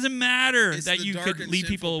much that doesn't matter that you could lead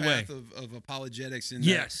people away. Of apologetics, in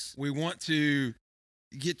that we want to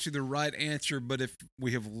get to the right answer, but if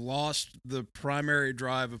we have lost the primary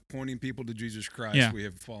drive of pointing people to Jesus Christ, we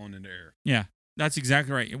have fallen into error. Yeah, that's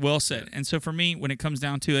exactly right. Well said. And so for me, when it comes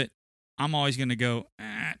down to it, I'm always going to go,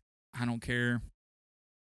 I don't care.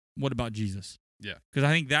 What about Jesus? Yeah. Because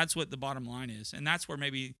I think that's what the bottom line is. And that's where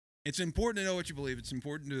maybe it's important to know what you believe. It's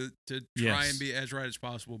important to try and be as right as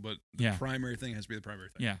possible, but the primary thing has to be the primary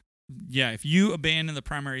thing. Yeah. Yeah. If you abandon the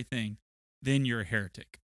primary thing, then you're a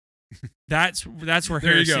heretic. That's where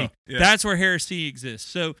heresy. Yeah. That's where heresy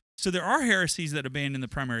exists. So there are heresies that abandon the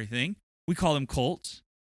primary thing. We call them cults.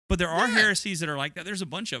 But there are heresies that are like that. There's a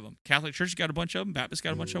bunch of them. Catholic Church got a bunch of them. Baptist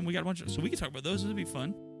got a bunch of them. We got a bunch of them. So we can talk about those. This would be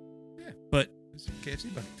fun. Yeah. But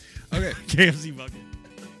KFC bucket. Okay. KFC bucket.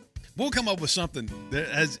 We'll come up with something.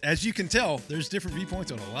 As you can tell, there's different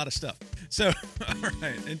viewpoints on a lot of stuff. So, all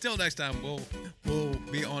right. Until next time, we'll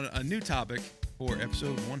be on a new topic for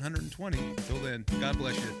episode 120. Until then, God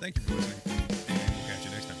bless you. Thank you for listening.